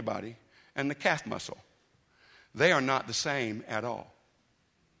 strongest bone in your body, and the calf muscle. They are not the same at all.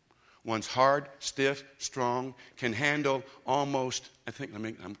 One's hard, stiff, strong, can handle almost,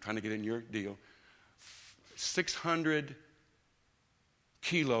 I'm trying to get in your deal, 600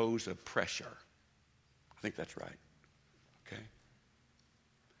 kilos of pressure. I think that's right. Okay?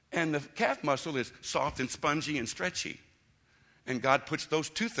 And the calf muscle is soft and spongy and stretchy. And God puts those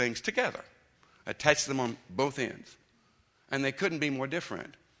two things together. Attach them on both ends. And they couldn't be more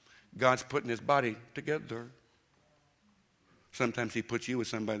different. God's putting his body together. Sometimes he puts you with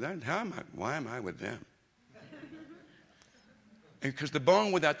somebody. Why am I with them? Because the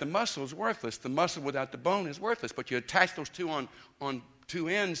bone without the muscle is worthless. The muscle without the bone is worthless. But you attach those two on two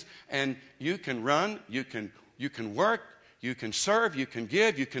ends, and you can run, you can work, you can serve, you can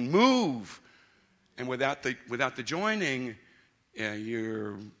give, you can move. And without the joining,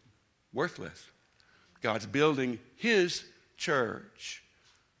 you're worthless. God's building his church.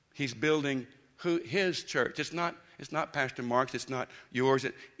 He's building His church. It's not Pastor Mark's. It's not yours.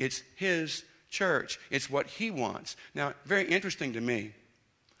 It's his church. It's what he wants. Now, very interesting to me,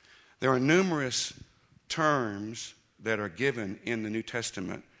 there are numerous terms that are given in the New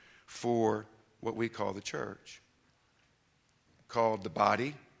Testament for what we call the church. We're called the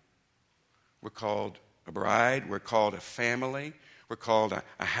body. We're called a bride. We're called a family. We're called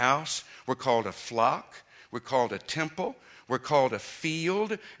a house. We're called a flock. We're called a temple. We're called a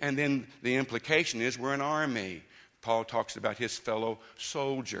field. And then the implication is we're an army. Paul talks about his fellow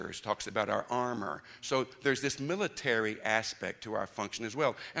soldiers, talks about our armor. So there's this military aspect to our function as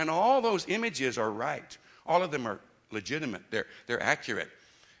well. And all those images are right. All of them are legitimate. They're accurate.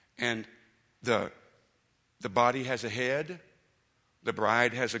 And the body has a head. The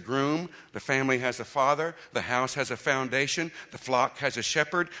bride has a groom. The family has a father. The house has a foundation. The flock has a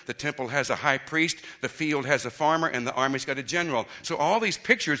shepherd. The temple has a high priest. The field has a farmer. And the army's got a general. So all these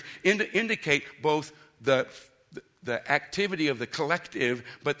pictures indicate both the activity of the collective,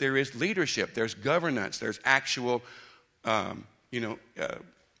 but there is leadership. There's governance. There's actual,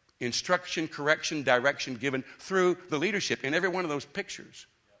 instruction, correction, direction given through the leadership in every one of those pictures.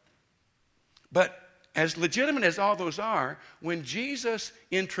 But as legitimate as all those are, when Jesus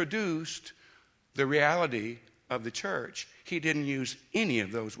introduced the reality of the church, he didn't use any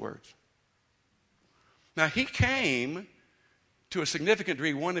of those words. Now, he came, to a significant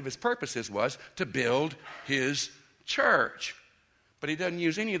degree, one of his purposes was to build his church. But he doesn't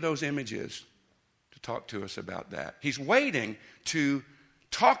use any of those images to talk to us about that. He's waiting to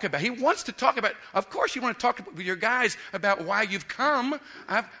talk about, he wants to talk about, of course you want to talk with your guys about why you've come.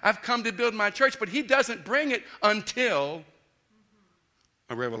 I've come to build my church, but he doesn't bring it until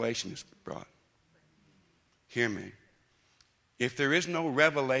a revelation is brought. Hear me. If there is no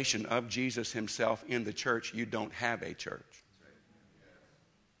revelation of Jesus himself in the church, you don't have a church.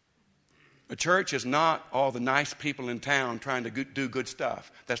 A church is not all the nice people in town trying to do good stuff.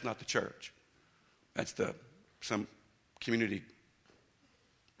 That's not the church. That's some community,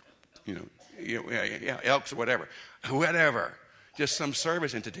 Elks or whatever. Just some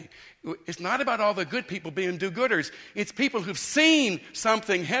service entity. It's not about all the good people being do-gooders. It's people who've seen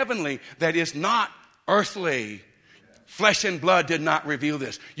something heavenly that is not earthly. Flesh and blood did not reveal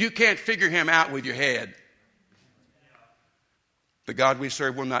this. You can't figure him out with your head. The God we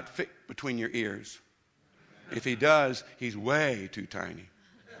serve will not fit between your ears. If he does, he's way too tiny.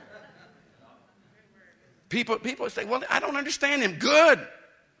 People say, well, I don't understand him. Good.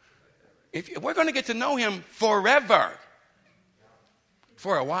 We're going to get to know him forever.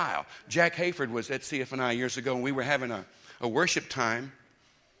 For a while. Jack Hayford was at CFNI years ago, and we were having a worship time.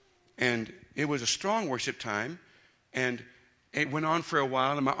 And it was a strong worship time. And it went on for a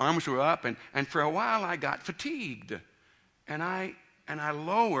while, and my arms were up. And for a while, I got fatigued. And I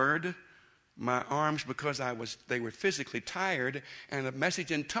lowered my arms because they were physically tired, and a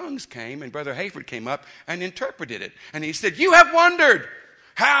message in tongues came, and Brother Hayford came up and interpreted it. And he said, you have wondered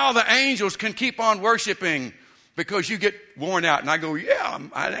how the angels can keep on worshiping because you get worn out. And I go, yeah,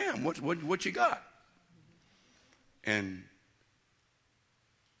 I am. What you got? And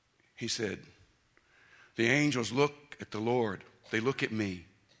he said, the angels look at the Lord. They look at me.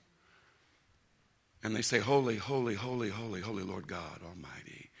 And they say, holy, holy, holy, holy, holy Lord God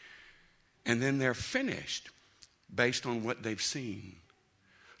Almighty. And then they're finished based on what they've seen.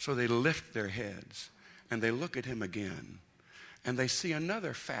 So they lift their heads and they look at him again. And they see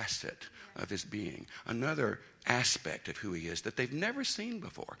another facet of his being, another aspect of who he is that they've never seen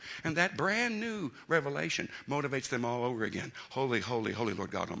before. And that brand new revelation motivates them all over again. Holy, holy, holy Lord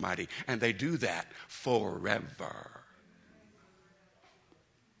God Almighty. And they do that forever.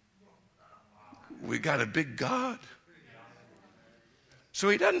 We got a big God. So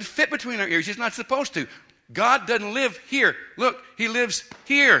he doesn't fit between our ears. He's not supposed to. God doesn't live here. Look, he lives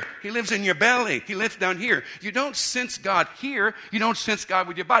here. He lives in your belly. He lives down here. You don't sense God here. You don't sense God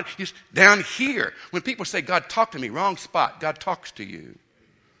with your body. He's down here. When people say, God, talk to me, wrong spot. God talks to you.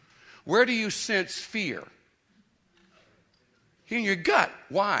 Where do you sense fear? In your gut.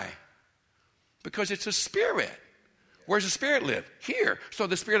 Why? Because it's a spirit. Where's the spirit live? Here. So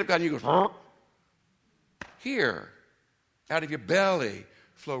the Spirit of God, and you go, here, out of your belly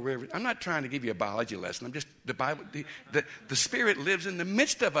flow rivers. I'm not trying to give you a biology lesson. I'm just, the Bible, the Spirit lives in the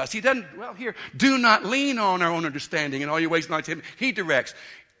midst of us. He doesn't, here, do not lean on our own understanding. In all your ways, not to him. He directs.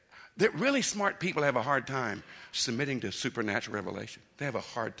 That really smart people have a hard time submitting to supernatural revelation. They have a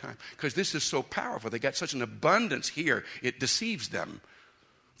hard time because this is so powerful. They got such an abundance here, it deceives them.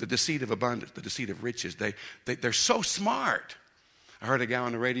 The deceit of abundance, the deceit of riches. They're so smart. I heard a guy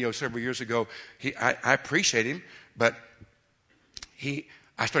on the radio several years ago. I appreciate him, but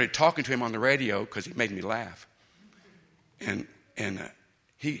I started talking to him on the radio because he made me laugh. And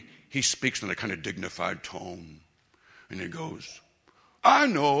he speaks in a kind of dignified tone. And he goes, I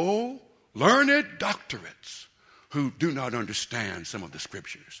know learned doctorates who do not understand some of the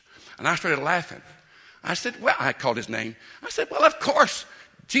scriptures. And I started laughing. I said, well, I called his name. I said, well, of course,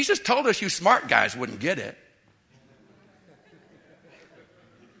 Jesus told us you smart guys wouldn't get it.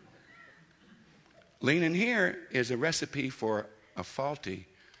 Leaning here is a recipe for a faulty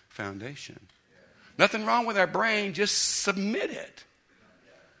foundation. Nothing wrong with our brain, just submit it.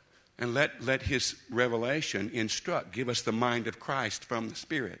 And let his revelation instruct, give us the mind of Christ from the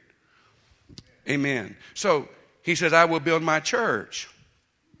Spirit. Amen. So he says, I will build my church.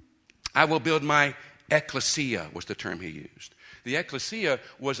 I will build my ecclesia, was the term he used. The ecclesia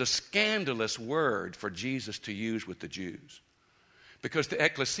was a scandalous word for Jesus to use with the Jews, because the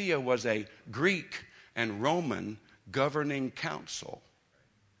ecclesia was a Greek and Roman governing council.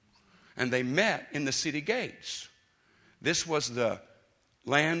 And they met in the city gates. This was the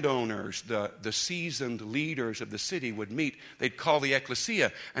landowners, the seasoned leaders of the city would meet. They'd call the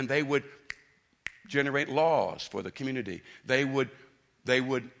ecclesia, and they would generate laws for the community. They would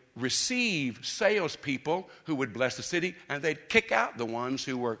receive salespeople who would bless the city, and they'd kick out the ones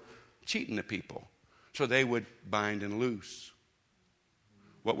who were cheating the people. So they would bind and loose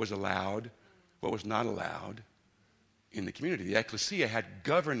what was allowed, what was not allowed in the community. The ecclesia had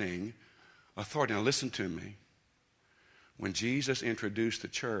governing authority. Now listen to me. When Jesus introduced the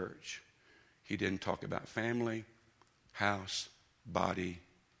church, he didn't talk about family, house, body,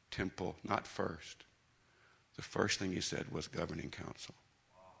 temple, not first. The first thing he said was governing council.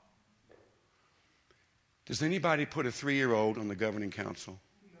 Does anybody put a 3-year-old on the governing council?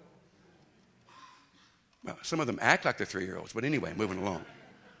 Well, some of them act like they're 3-year-olds, but anyway, moving along.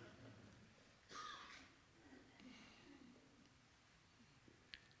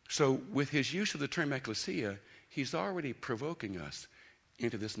 So with his use of the term ecclesia, he's already provoking us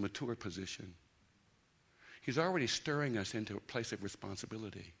into this mature position. He's already stirring us into a place of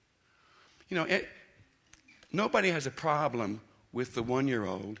responsibility. You know, nobody has a problem with the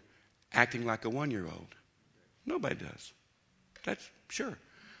 1-year-old acting like a 1-year-old. Nobody does. That's sure.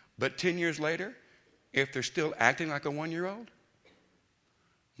 But 10 years later, if they're still acting like a 1-year-old,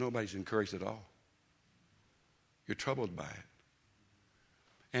 nobody's encouraged at all. You're troubled by it.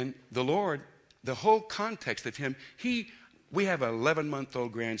 And the Lord, the whole context of him, we have an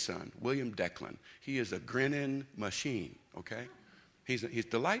 11-month-old grandson, William Declan. He is a grinning machine, okay? He's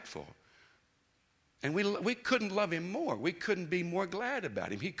delightful. And we couldn't love him more. We couldn't be more glad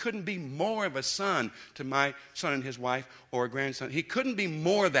about him. He couldn't be more of a son to my son and his wife, or a grandson. He couldn't be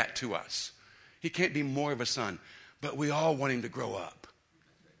more of that to us. He can't be more of a son. But we all want him to grow up.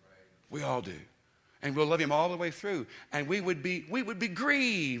 We all do. And we'll love him all the way through. And we would be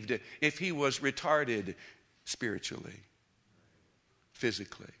grieved if he was retarded spiritually,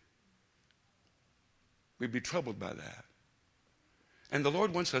 physically. We'd be troubled by that. And the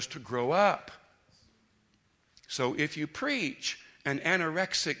Lord wants us to grow up. So if you preach an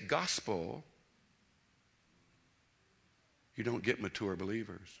anorexic gospel, you don't get mature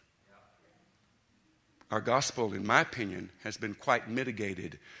believers. Our gospel, in my opinion, has been quite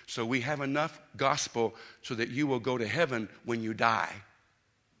mitigated. So we have enough gospel so that you will go to heaven when you die.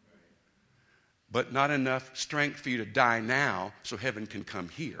 But not enough strength for you to die now so heaven can come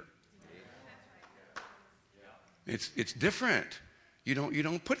here. It's different. You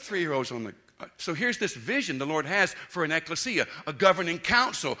don't put 3-year-olds on the... So here's this vision the Lord has for an ecclesia, a governing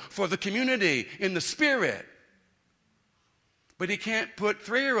council for the community in the Spirit. But he can't put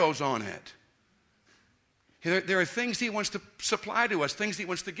 3-year-olds on it. There are things he wants to supply to us, things he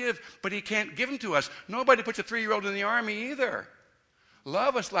wants to give, but he can't give them to us. Nobody puts a 3-year-old in the army either.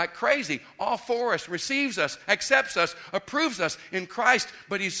 Love us like crazy, all for us, receives us, accepts us, approves us in Christ,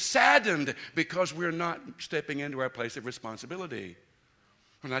 but he's saddened because we're not stepping into our place of responsibility.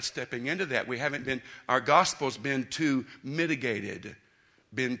 We're not stepping into that. Our gospel's been too mitigated,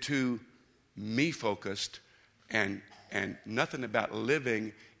 been too me-focused, and nothing about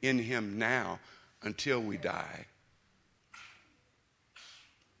living in him now until we die.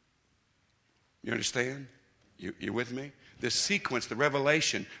 You understand? You with me? This sequence, the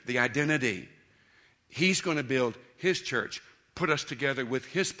revelation, the identity. He's going to build his church, put us together with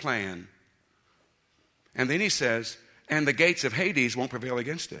his plan. And then he says, and the gates of Hades won't prevail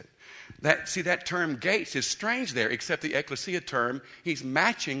against it. That term gates is strange there, except the ecclesia term, he's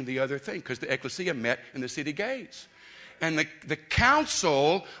matching the other thing, because the ecclesia met in the city gates. And the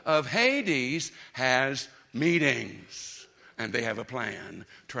council of Hades has meetings, and they have a plan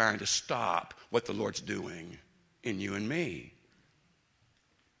trying to stop what the Lord's doing in you and me.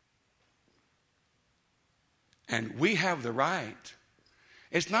 And we have the right.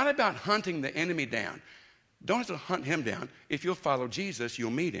 It's not about hunting the enemy down. Don't have to hunt him down. If you'll follow Jesus,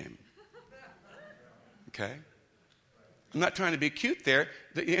 you'll meet him. Okay? I'm not trying to be cute there.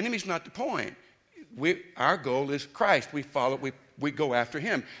 The enemy's not the point. Our goal is Christ. We follow, we go after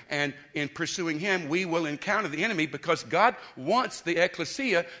him. And in pursuing him, we will encounter the enemy because God wants the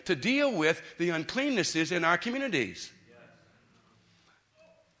ecclesia to deal with the uncleannesses in our communities.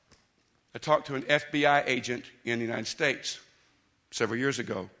 I talked to an FBI agent in the United States several years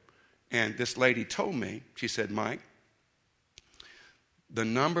ago. And this lady told me, she said, Mike,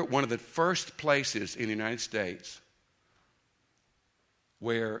 one of the first places in the United States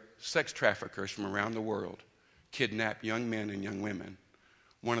where sex traffickers from around the world kidnap young men and young women,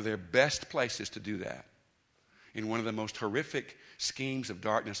 one of their best places to do that, in one of the most horrific schemes of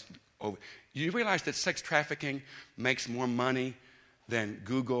darkness. You realize that sex trafficking makes more money than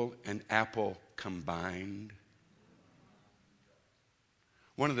Google and Apple combined?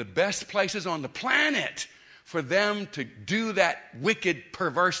 One of the best places on the planet for them to do that wicked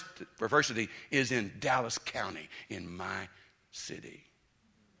perversity is in Dallas County, in my city.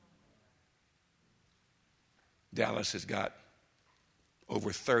 Dallas has got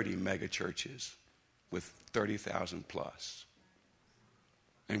over 30 mega churches with 30,000 plus.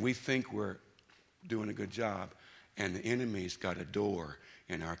 And we think we're doing a good job. And the enemy's got a door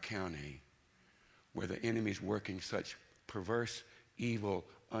in our county where the enemy's working such perverse, evil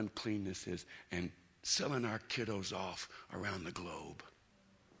uncleannesses and selling our kiddos off around the globe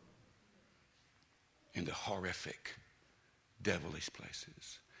into horrific, devilish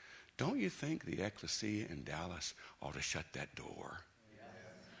places. Don't you think the ecclesia in Dallas ought to shut that door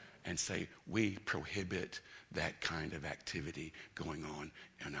and say, we prohibit that kind of activity going on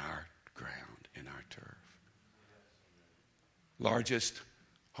in our ground, in our turf? Largest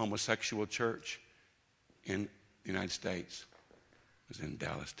homosexual church in the United States was in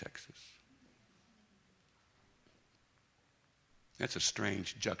Dallas, Texas. That's a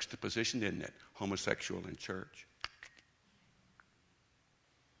strange juxtaposition, isn't it? Homosexual and church.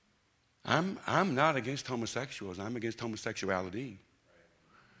 I'm not against homosexuals. I'm against homosexuality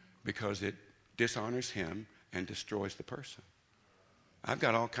because it dishonors him and destroys the person. I've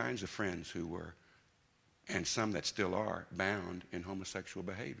got all kinds of friends who were, and some that still are, bound in homosexual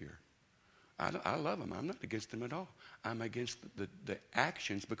behavior. I love them. I'm not against them at all. I'm against the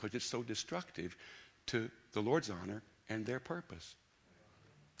actions because it's so destructive to the Lord's honor and their purpose.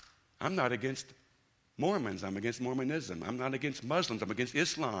 I'm not against Mormons. I'm against Mormonism. I'm not against Muslims. I'm against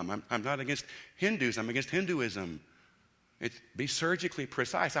Islam. I'm not against Hindus. I'm against Hinduism. Be surgically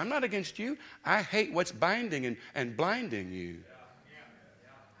precise. I'm not against you. I hate what's binding and blinding you.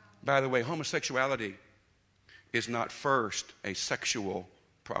 By the way, homosexuality is not first a sexual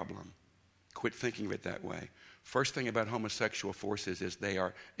problem. Quit thinking of it that way. First thing about homosexual forces is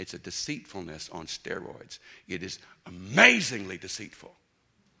it's a deceitfulness on steroids. It is amazingly deceitful.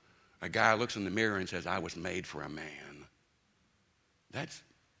 A guy looks in the mirror and says, I was made for a man. And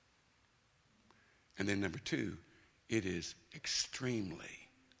then number two, it is extremely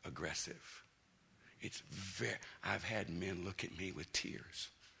aggressive. I've had men look at me with tears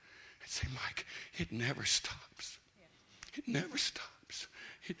and say, Mike, it never stops. It never stops.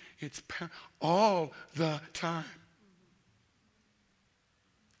 It's all the time.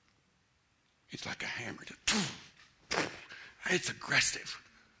 It's like a hammer. It's aggressive.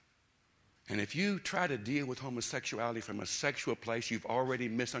 And if you try to deal with homosexuality from a sexual place, you've already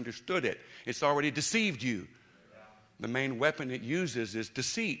misunderstood it. It's already deceived you. The main weapon it uses is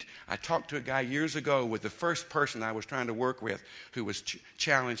deceit. I talked to a guy years ago with the first person I was trying to work with who was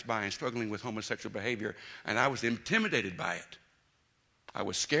challenged by and struggling with homosexual behavior, and I was intimidated by it. I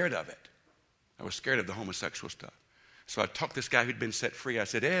was scared of it. I was scared of the homosexual stuff. So I talked to this guy who'd been set free. I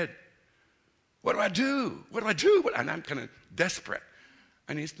said, Ed, what do I do? What do I do? And I'm kind of desperate.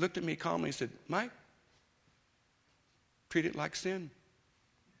 And he looked at me calmly and said, Mike, treat it like sin.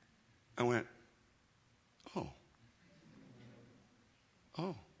 I went, oh.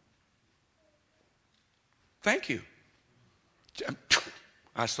 Thank you.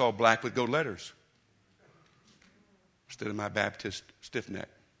 I saw black with gold letters instead of my Baptist stiff neck.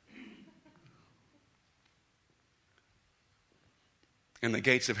 And the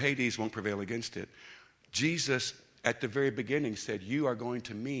gates of Hades won't prevail against it. Jesus, at the very beginning, said, you are going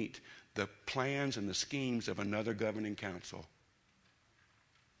to meet the plans and the schemes of another governing council.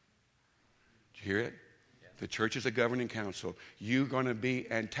 Did you hear it? Yeah. The church is a governing council. You're going to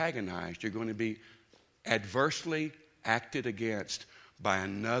be antagonized. You're going to be adversely acted against by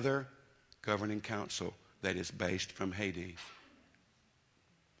another governing council that is based from Hades.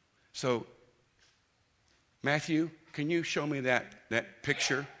 So Matthew, can you show me that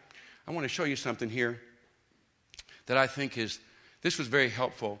picture? I want to show you something here that I think this was very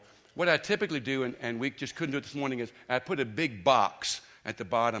helpful. What I typically do, and we just couldn't do it this morning, is I put a big box at the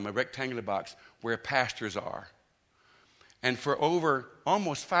bottom, a rectangular box, where pastors are. And for over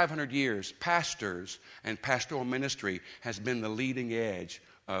almost 500 years, pastors and pastoral ministry has been the leading edge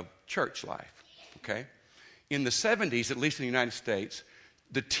of church life, okay? In the 70s, at least in the United States,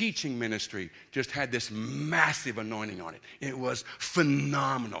 the teaching ministry just had this massive anointing on it. It was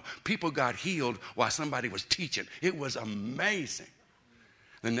phenomenal. People got healed while somebody was teaching. It was amazing.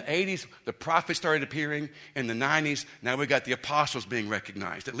 In the 80s, the prophets started appearing. In the 90s, now we got the apostles being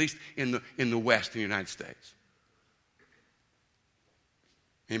recognized, at least in the West, in the United States.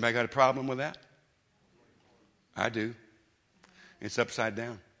 Anybody got a problem with that? I do. It's upside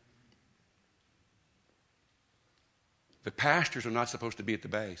down. The pastors are not supposed to be at the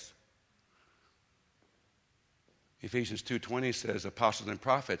base. Ephesians 2:20 says apostles and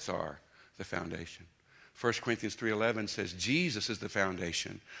prophets are the foundation. 1 Corinthians 3:11 says Jesus is the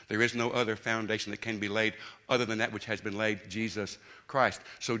foundation. There is no other foundation that can be laid other than that which has been laid, Jesus Christ.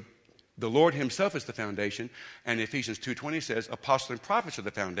 So the Lord himself is the foundation, and Ephesians 2:20 says apostles and prophets are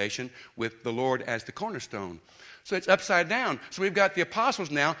the foundation with the Lord as the cornerstone. So it's upside down. So we've got the apostles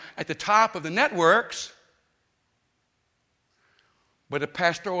now at the top of the networks, but a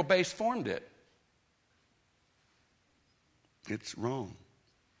pastoral base formed it. It's wrong.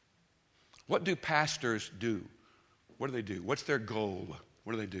 What do pastors do? What do? What's their goal?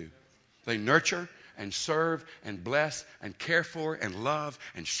 What do? They nurture and serve and bless and care for and love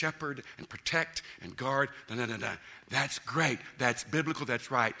and shepherd and protect and guard. That's great. That's biblical.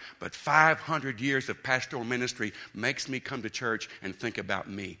 That's right. But 500 years of pastoral ministry makes me come to church and think about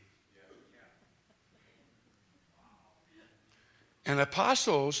me. And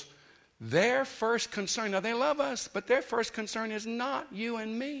apostles, their first concern, now they love us, but their first concern is not you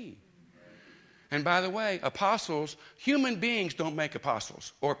and me. And by the way, apostles, human beings don't make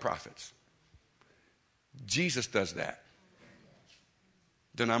apostles or prophets. Jesus does that.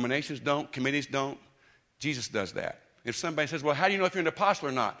 Denominations don't, committees don't. Jesus does that. If somebody says, well, how do you know if you're an apostle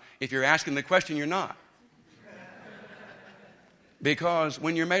or not? If you're asking the question, you're not. Because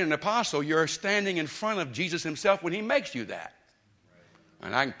when you're made an apostle, you're standing in front of Jesus himself when he makes you that.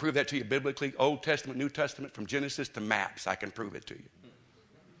 And I can prove that to you biblically, Old Testament, New Testament, from Genesis to maps. I can prove it to you.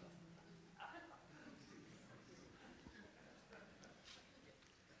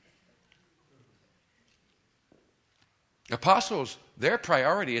 Apostles, their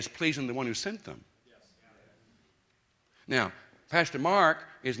priority is pleasing the one who sent them. Now, Pastor Mark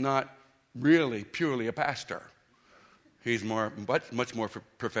is not really purely a pastor. He's much more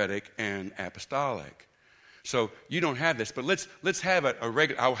prophetic and apostolic. So you don't have this, but let's have a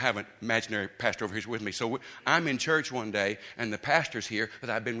regular. I'll have an imaginary pastor over here with me. So I'm in church one day, and the pastor's here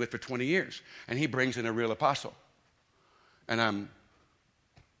that I've been with for 20 years, and he brings in a real apostle. And I'm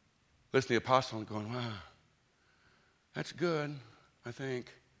listening to the apostle and going, wow, that's good, I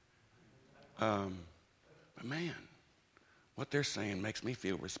think. But man, what they're saying makes me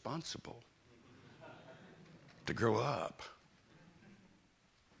feel responsible to grow up.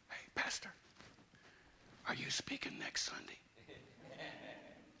 Hey, pastor, are you speaking next Sunday?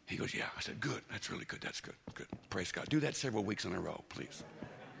 He goes, yeah. I said, good. That's really good. That's good. Good. Praise God. Do that several weeks in a row, please.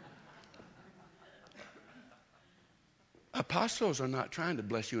 Apostles are not trying to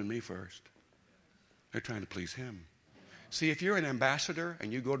bless you and me first. They're trying to please him. See, if you're an ambassador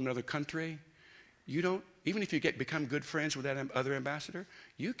and you go to another country, you don't, even if you become good friends with that other ambassador,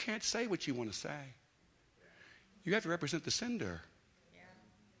 you can't say what you want to say. You have to represent the sender.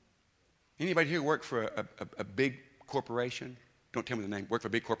 Anybody here work for a big corporation? Don't tell me the name. Work for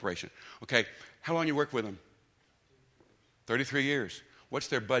a big corporation. Okay. How long you work with them? 33 years. What's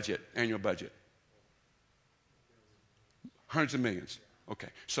their budget, annual budget? Hundreds of millions. Okay.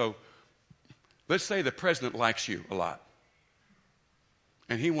 So let's say the president likes you a lot.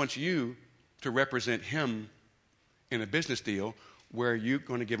 And he wants you to represent him in a business deal where you're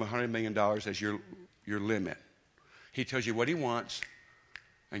going to give $100 million as your limit. He tells you what he wants,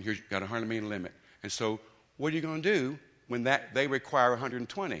 and you've got a $100 million limit. And so what are you going to do when they require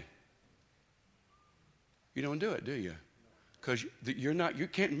 120? You don't do it, do you? Because you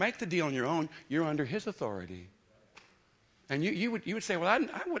can't make the deal on your own. You're under his authority. And you would say, well,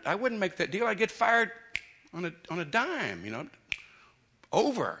 I wouldn't make that deal. I'd get fired on a dime,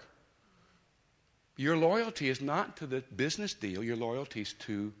 over. Your loyalty is not to the business deal. Your loyalty is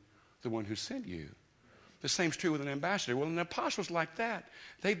to the one who sent you. The same's true with an ambassador. Well, an apostle's like that.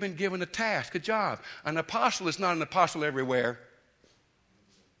 They've been given a task, a job. An apostle is not an apostle everywhere.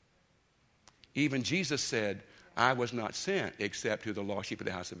 Even Jesus said, I was not sent except to the lost sheep of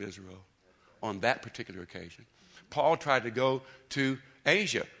the house of Israel on that particular occasion. Paul tried to go to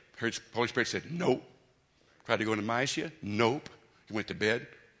Asia. The Holy Spirit said, nope. Tried to go to Mysia. Nope. He went to bed.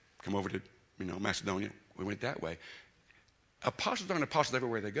 Come over to, Macedonia. We went that way. Apostles aren't apostles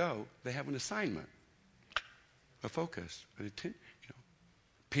everywhere they go. They have an assignment, a focus, an intent.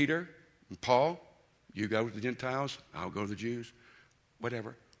 Peter and Paul, you go with the Gentiles, I'll go to the Jews,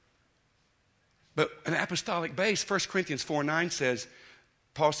 whatever. But an apostolic base, 1 Corinthians 4:9 says,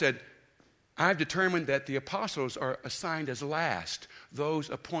 Paul said, I've determined that the apostles are assigned as last, those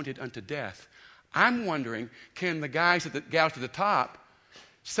appointed unto death. I'm wondering, can the gals at the top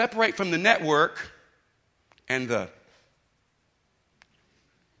separate from the network and go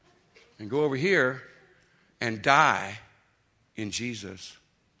over here and die in Jesus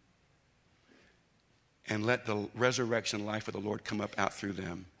and let the resurrection life of the Lord come up out through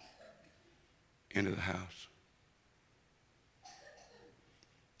them into the house?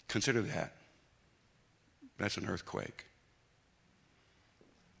 Consider that. That's an earthquake.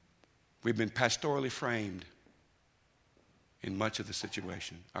 We've been pastorally framed in much of the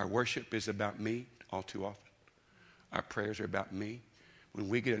situation. Our worship is about me all too often. Our prayers are about me. When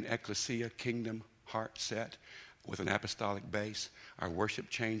we get an ecclesia, kingdom heart set with an apostolic base, our worship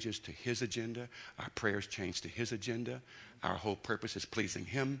changes to His agenda. Our prayers change to His agenda. Our whole purpose is pleasing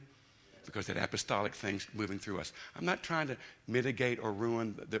Him because that apostolic thing's moving through us. I'm not trying to mitigate or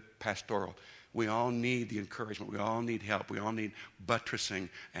ruin the pastoral. We all need the encouragement. We all need help. We all need buttressing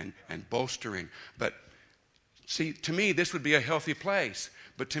and bolstering. But see, to me, this would be a healthy place.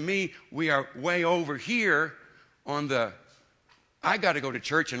 But to me, we are way over here on the, I got to go to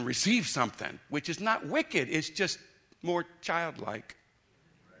church and receive something, which is not wicked. It's just more childlike.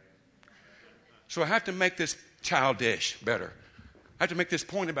 So I have to make this childish better. I have to make this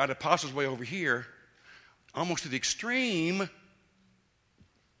point about apostles way over here, almost to the extreme,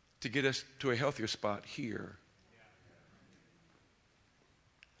 to get us to a healthier spot here.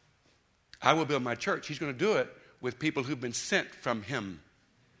 I will build my church. He's going to do it with people who've been sent from Him.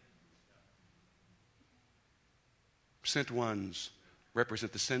 Sent ones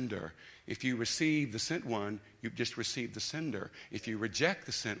represent the sender. If you receive the sent one, you've just received the sender. If you reject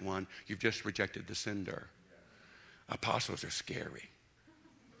the sent one, you've just rejected the sender. Apostles are scary.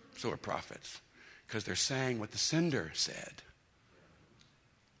 So are prophets, because they're saying what the sender said.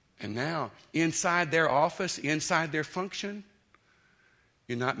 And now, inside their office, inside their function,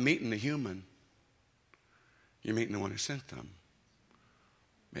 you're not meeting the human. You're meeting the one who sent them.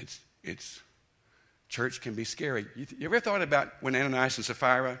 It's church can be scary. You ever thought about when Ananias and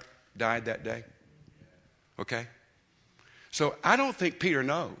Sapphira died that day? Okay? So I don't think Peter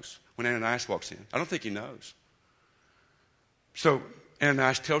knows when Ananias walks in. I don't think he knows. So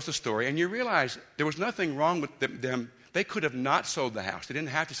Ananias tells the story, and you realize there was nothing wrong with them. They could have not sold the house. They didn't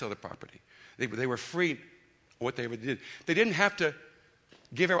have to sell the property. They were free what they did. They didn't have to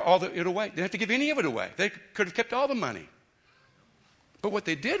give all it away. They didn't have to give any of it away. They could have kept all the money. But what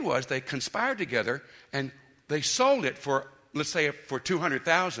they did was they conspired together and they sold it for, let's say, for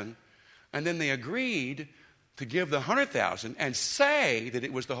 $200,000, and then they agreed to give the $100,000 and say that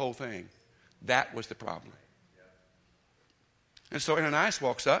it was the whole thing. That was the problem. And so Ananias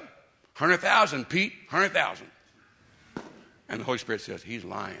walks up, 100,000, Pete, 100,000. And the Holy Spirit says, he's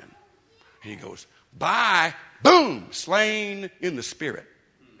lying. And he goes, bye, boom, slain in the Spirit.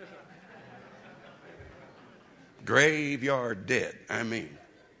 Graveyard dead, I mean.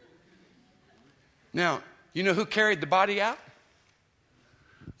 Now, you know who carried the body out?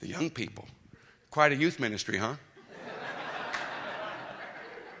 The young people. Quite a youth ministry, huh?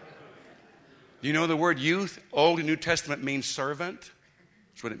 You know the word youth, Old and New Testament, means servant?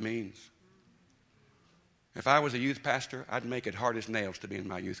 That's what it means. If I was a youth pastor, I'd make it hard as nails to be in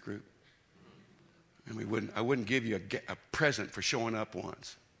my youth group. And I wouldn't give you a present for showing up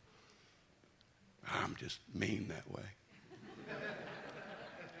once. I'm just mean that way.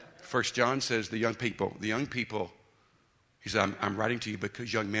 1 John says the young people, he said, I'm writing to you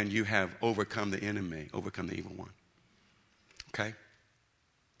because, young men, you have overcome the enemy, overcome the evil one. Okay?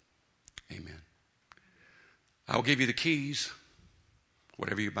 Amen. I'll give you the keys,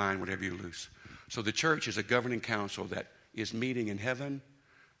 whatever you bind, whatever you loose. So the church is a governing council that is meeting in heaven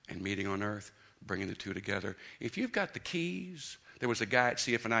and meeting on earth, bringing the two together. If you've got the keys, there was a guy at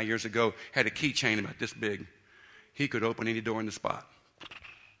CFNI years ago, had a keychain about this big. He could open any door in the spot.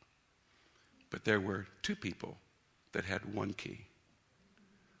 But there were two people that had one key.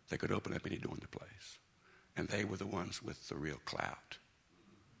 They could open up any door in the place. And they were the ones with the real clout.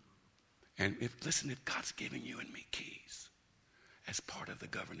 And if God's giving you and me keys as part of the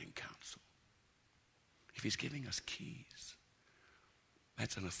governing council, if he's giving us keys,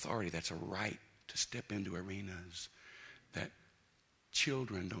 that's an authority, that's a right to step into arenas that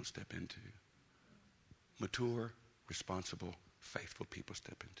children don't step into. Mature, responsible, faithful people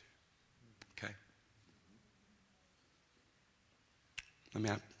step into. Okay?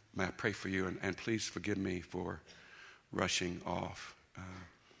 May I pray for you, and please forgive me for rushing off.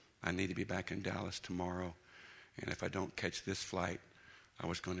 I need to be back in Dallas tomorrow, and if I don't catch this flight, I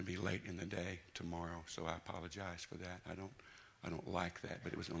was going to be late in the day tomorrow, so I apologize for that. I don't like that,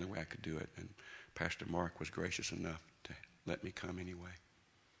 but it was the only way I could do it, and Pastor Mark was gracious enough to let me come anyway.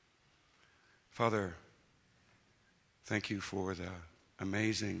 Father, thank you for the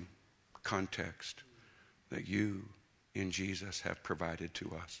amazing context that you in Jesus have provided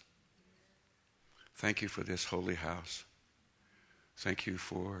to us. Thank you for this holy house. Thank you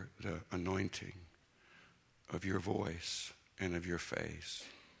for the anointing of your voice and of your face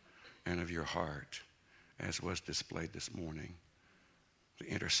and of your heart, as was displayed this morning. The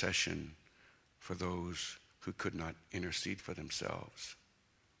intercession for those who could not intercede for themselves.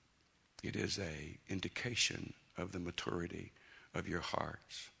 It is an indication of the maturity of your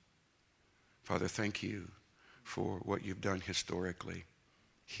hearts. Father, thank you for what you've done historically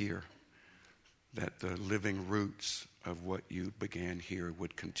here, that the living roots of what you began here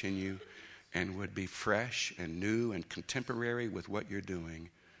would continue and would be fresh and new and contemporary with what you're doing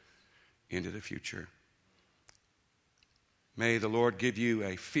into the future. May the Lord give you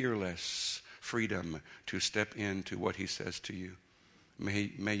a fearless freedom to step into what he says to you.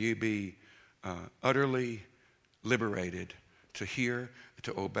 May you be utterly liberated to hear,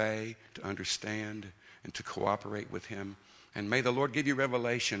 to obey, to understand, and to cooperate with him. And may the Lord give you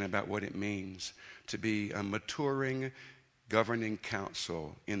revelation about what it means to be a maturing, governing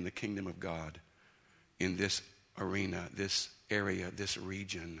council in the kingdom of God, in this arena, this area, this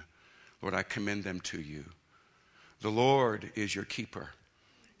region. Lord, I commend them to you. The Lord is your keeper.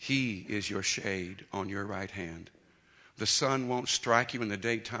 He is your shade on your right hand. The sun won't strike you in the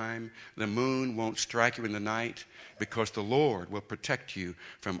daytime. The moon won't strike you in the night, because the Lord will protect you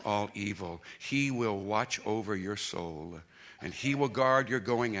from all evil. He will watch over your soul, and he will guard your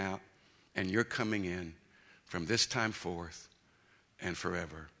going out and your coming in from this time forth and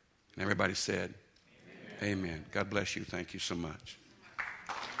forever. And everybody said, amen. Amen. God bless you. Thank you so much.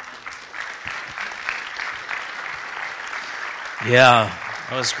 Yeah,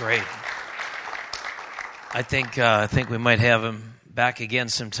 that was great. I think we might have him back again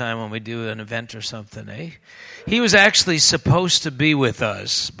sometime when we do an event or something, eh? He was actually supposed to be with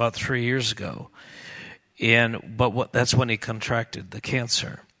us about 3 years ago, that's when he contracted the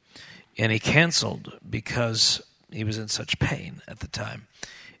cancer, and he canceled because he was in such pain at the time,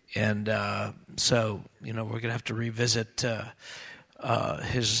 and so we're going to have to revisit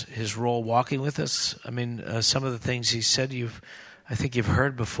his role walking with us. I mean, some of the things he said I think you've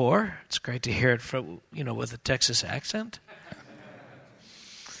heard before. It's great to hear it from, with a Texas accent.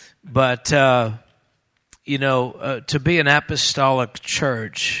 But, to be an apostolic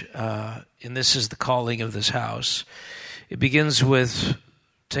church, and this is the calling of this house, it begins with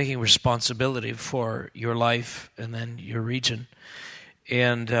taking responsibility for your life and then your region.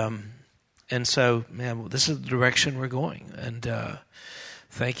 And so, man, this is the direction we're going. And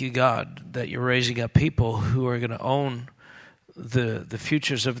thank you, God, that you're raising up people who are going to own the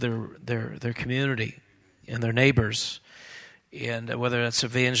futures of their community and their neighbors, and whether that's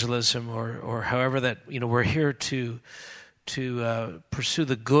evangelism or however that we're here to pursue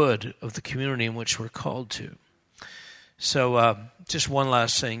the good of the community in which we're called to. So just one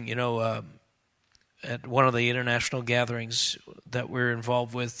last thing, at one of the international gatherings that we're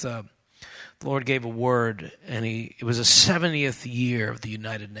involved with, the Lord gave a word, and it was the 70th year of the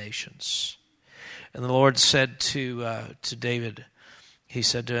United Nations. And the Lord said to David, he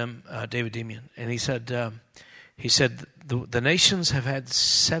said to him, David Demian, and he said, the nations have had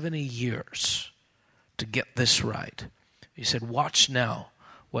 70 years to get this right. He said, watch now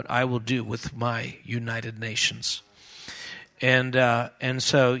what I will do with my United Nations. And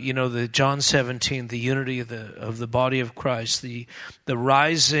so, the John 17, the unity of the body of Christ, the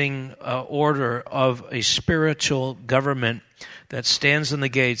rising order of a spiritual government that stands in the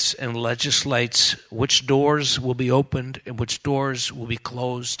gates and legislates which doors will be opened and which doors will be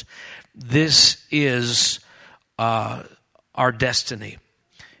closed. This is our destiny.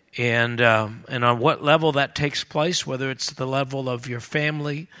 And on what level that takes place, whether it's the level of your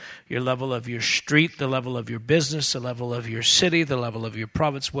family, your level of your street, the level of your business, the level of your city, the level of your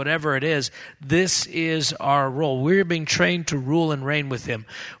province, whatever it is, this is our role. We're being trained to rule and reign with him.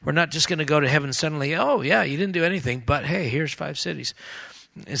 We're not just going to go to heaven suddenly, oh yeah, you didn't do anything, but hey, here's 5 cities.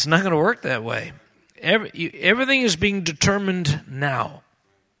 It's not going to work that way. everything is being determined now.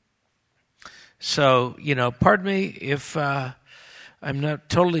 So, pardon me if I'm not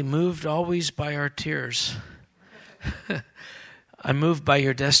totally moved always by our tears. I'm moved by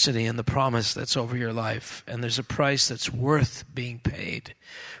your destiny and the promise that's over your life. And there's a price that's worth being paid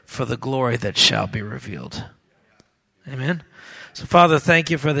for the glory that shall be revealed. Amen? So, Father,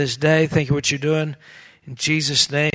 thank you for this day. Thank you for what you're doing. In Jesus' name.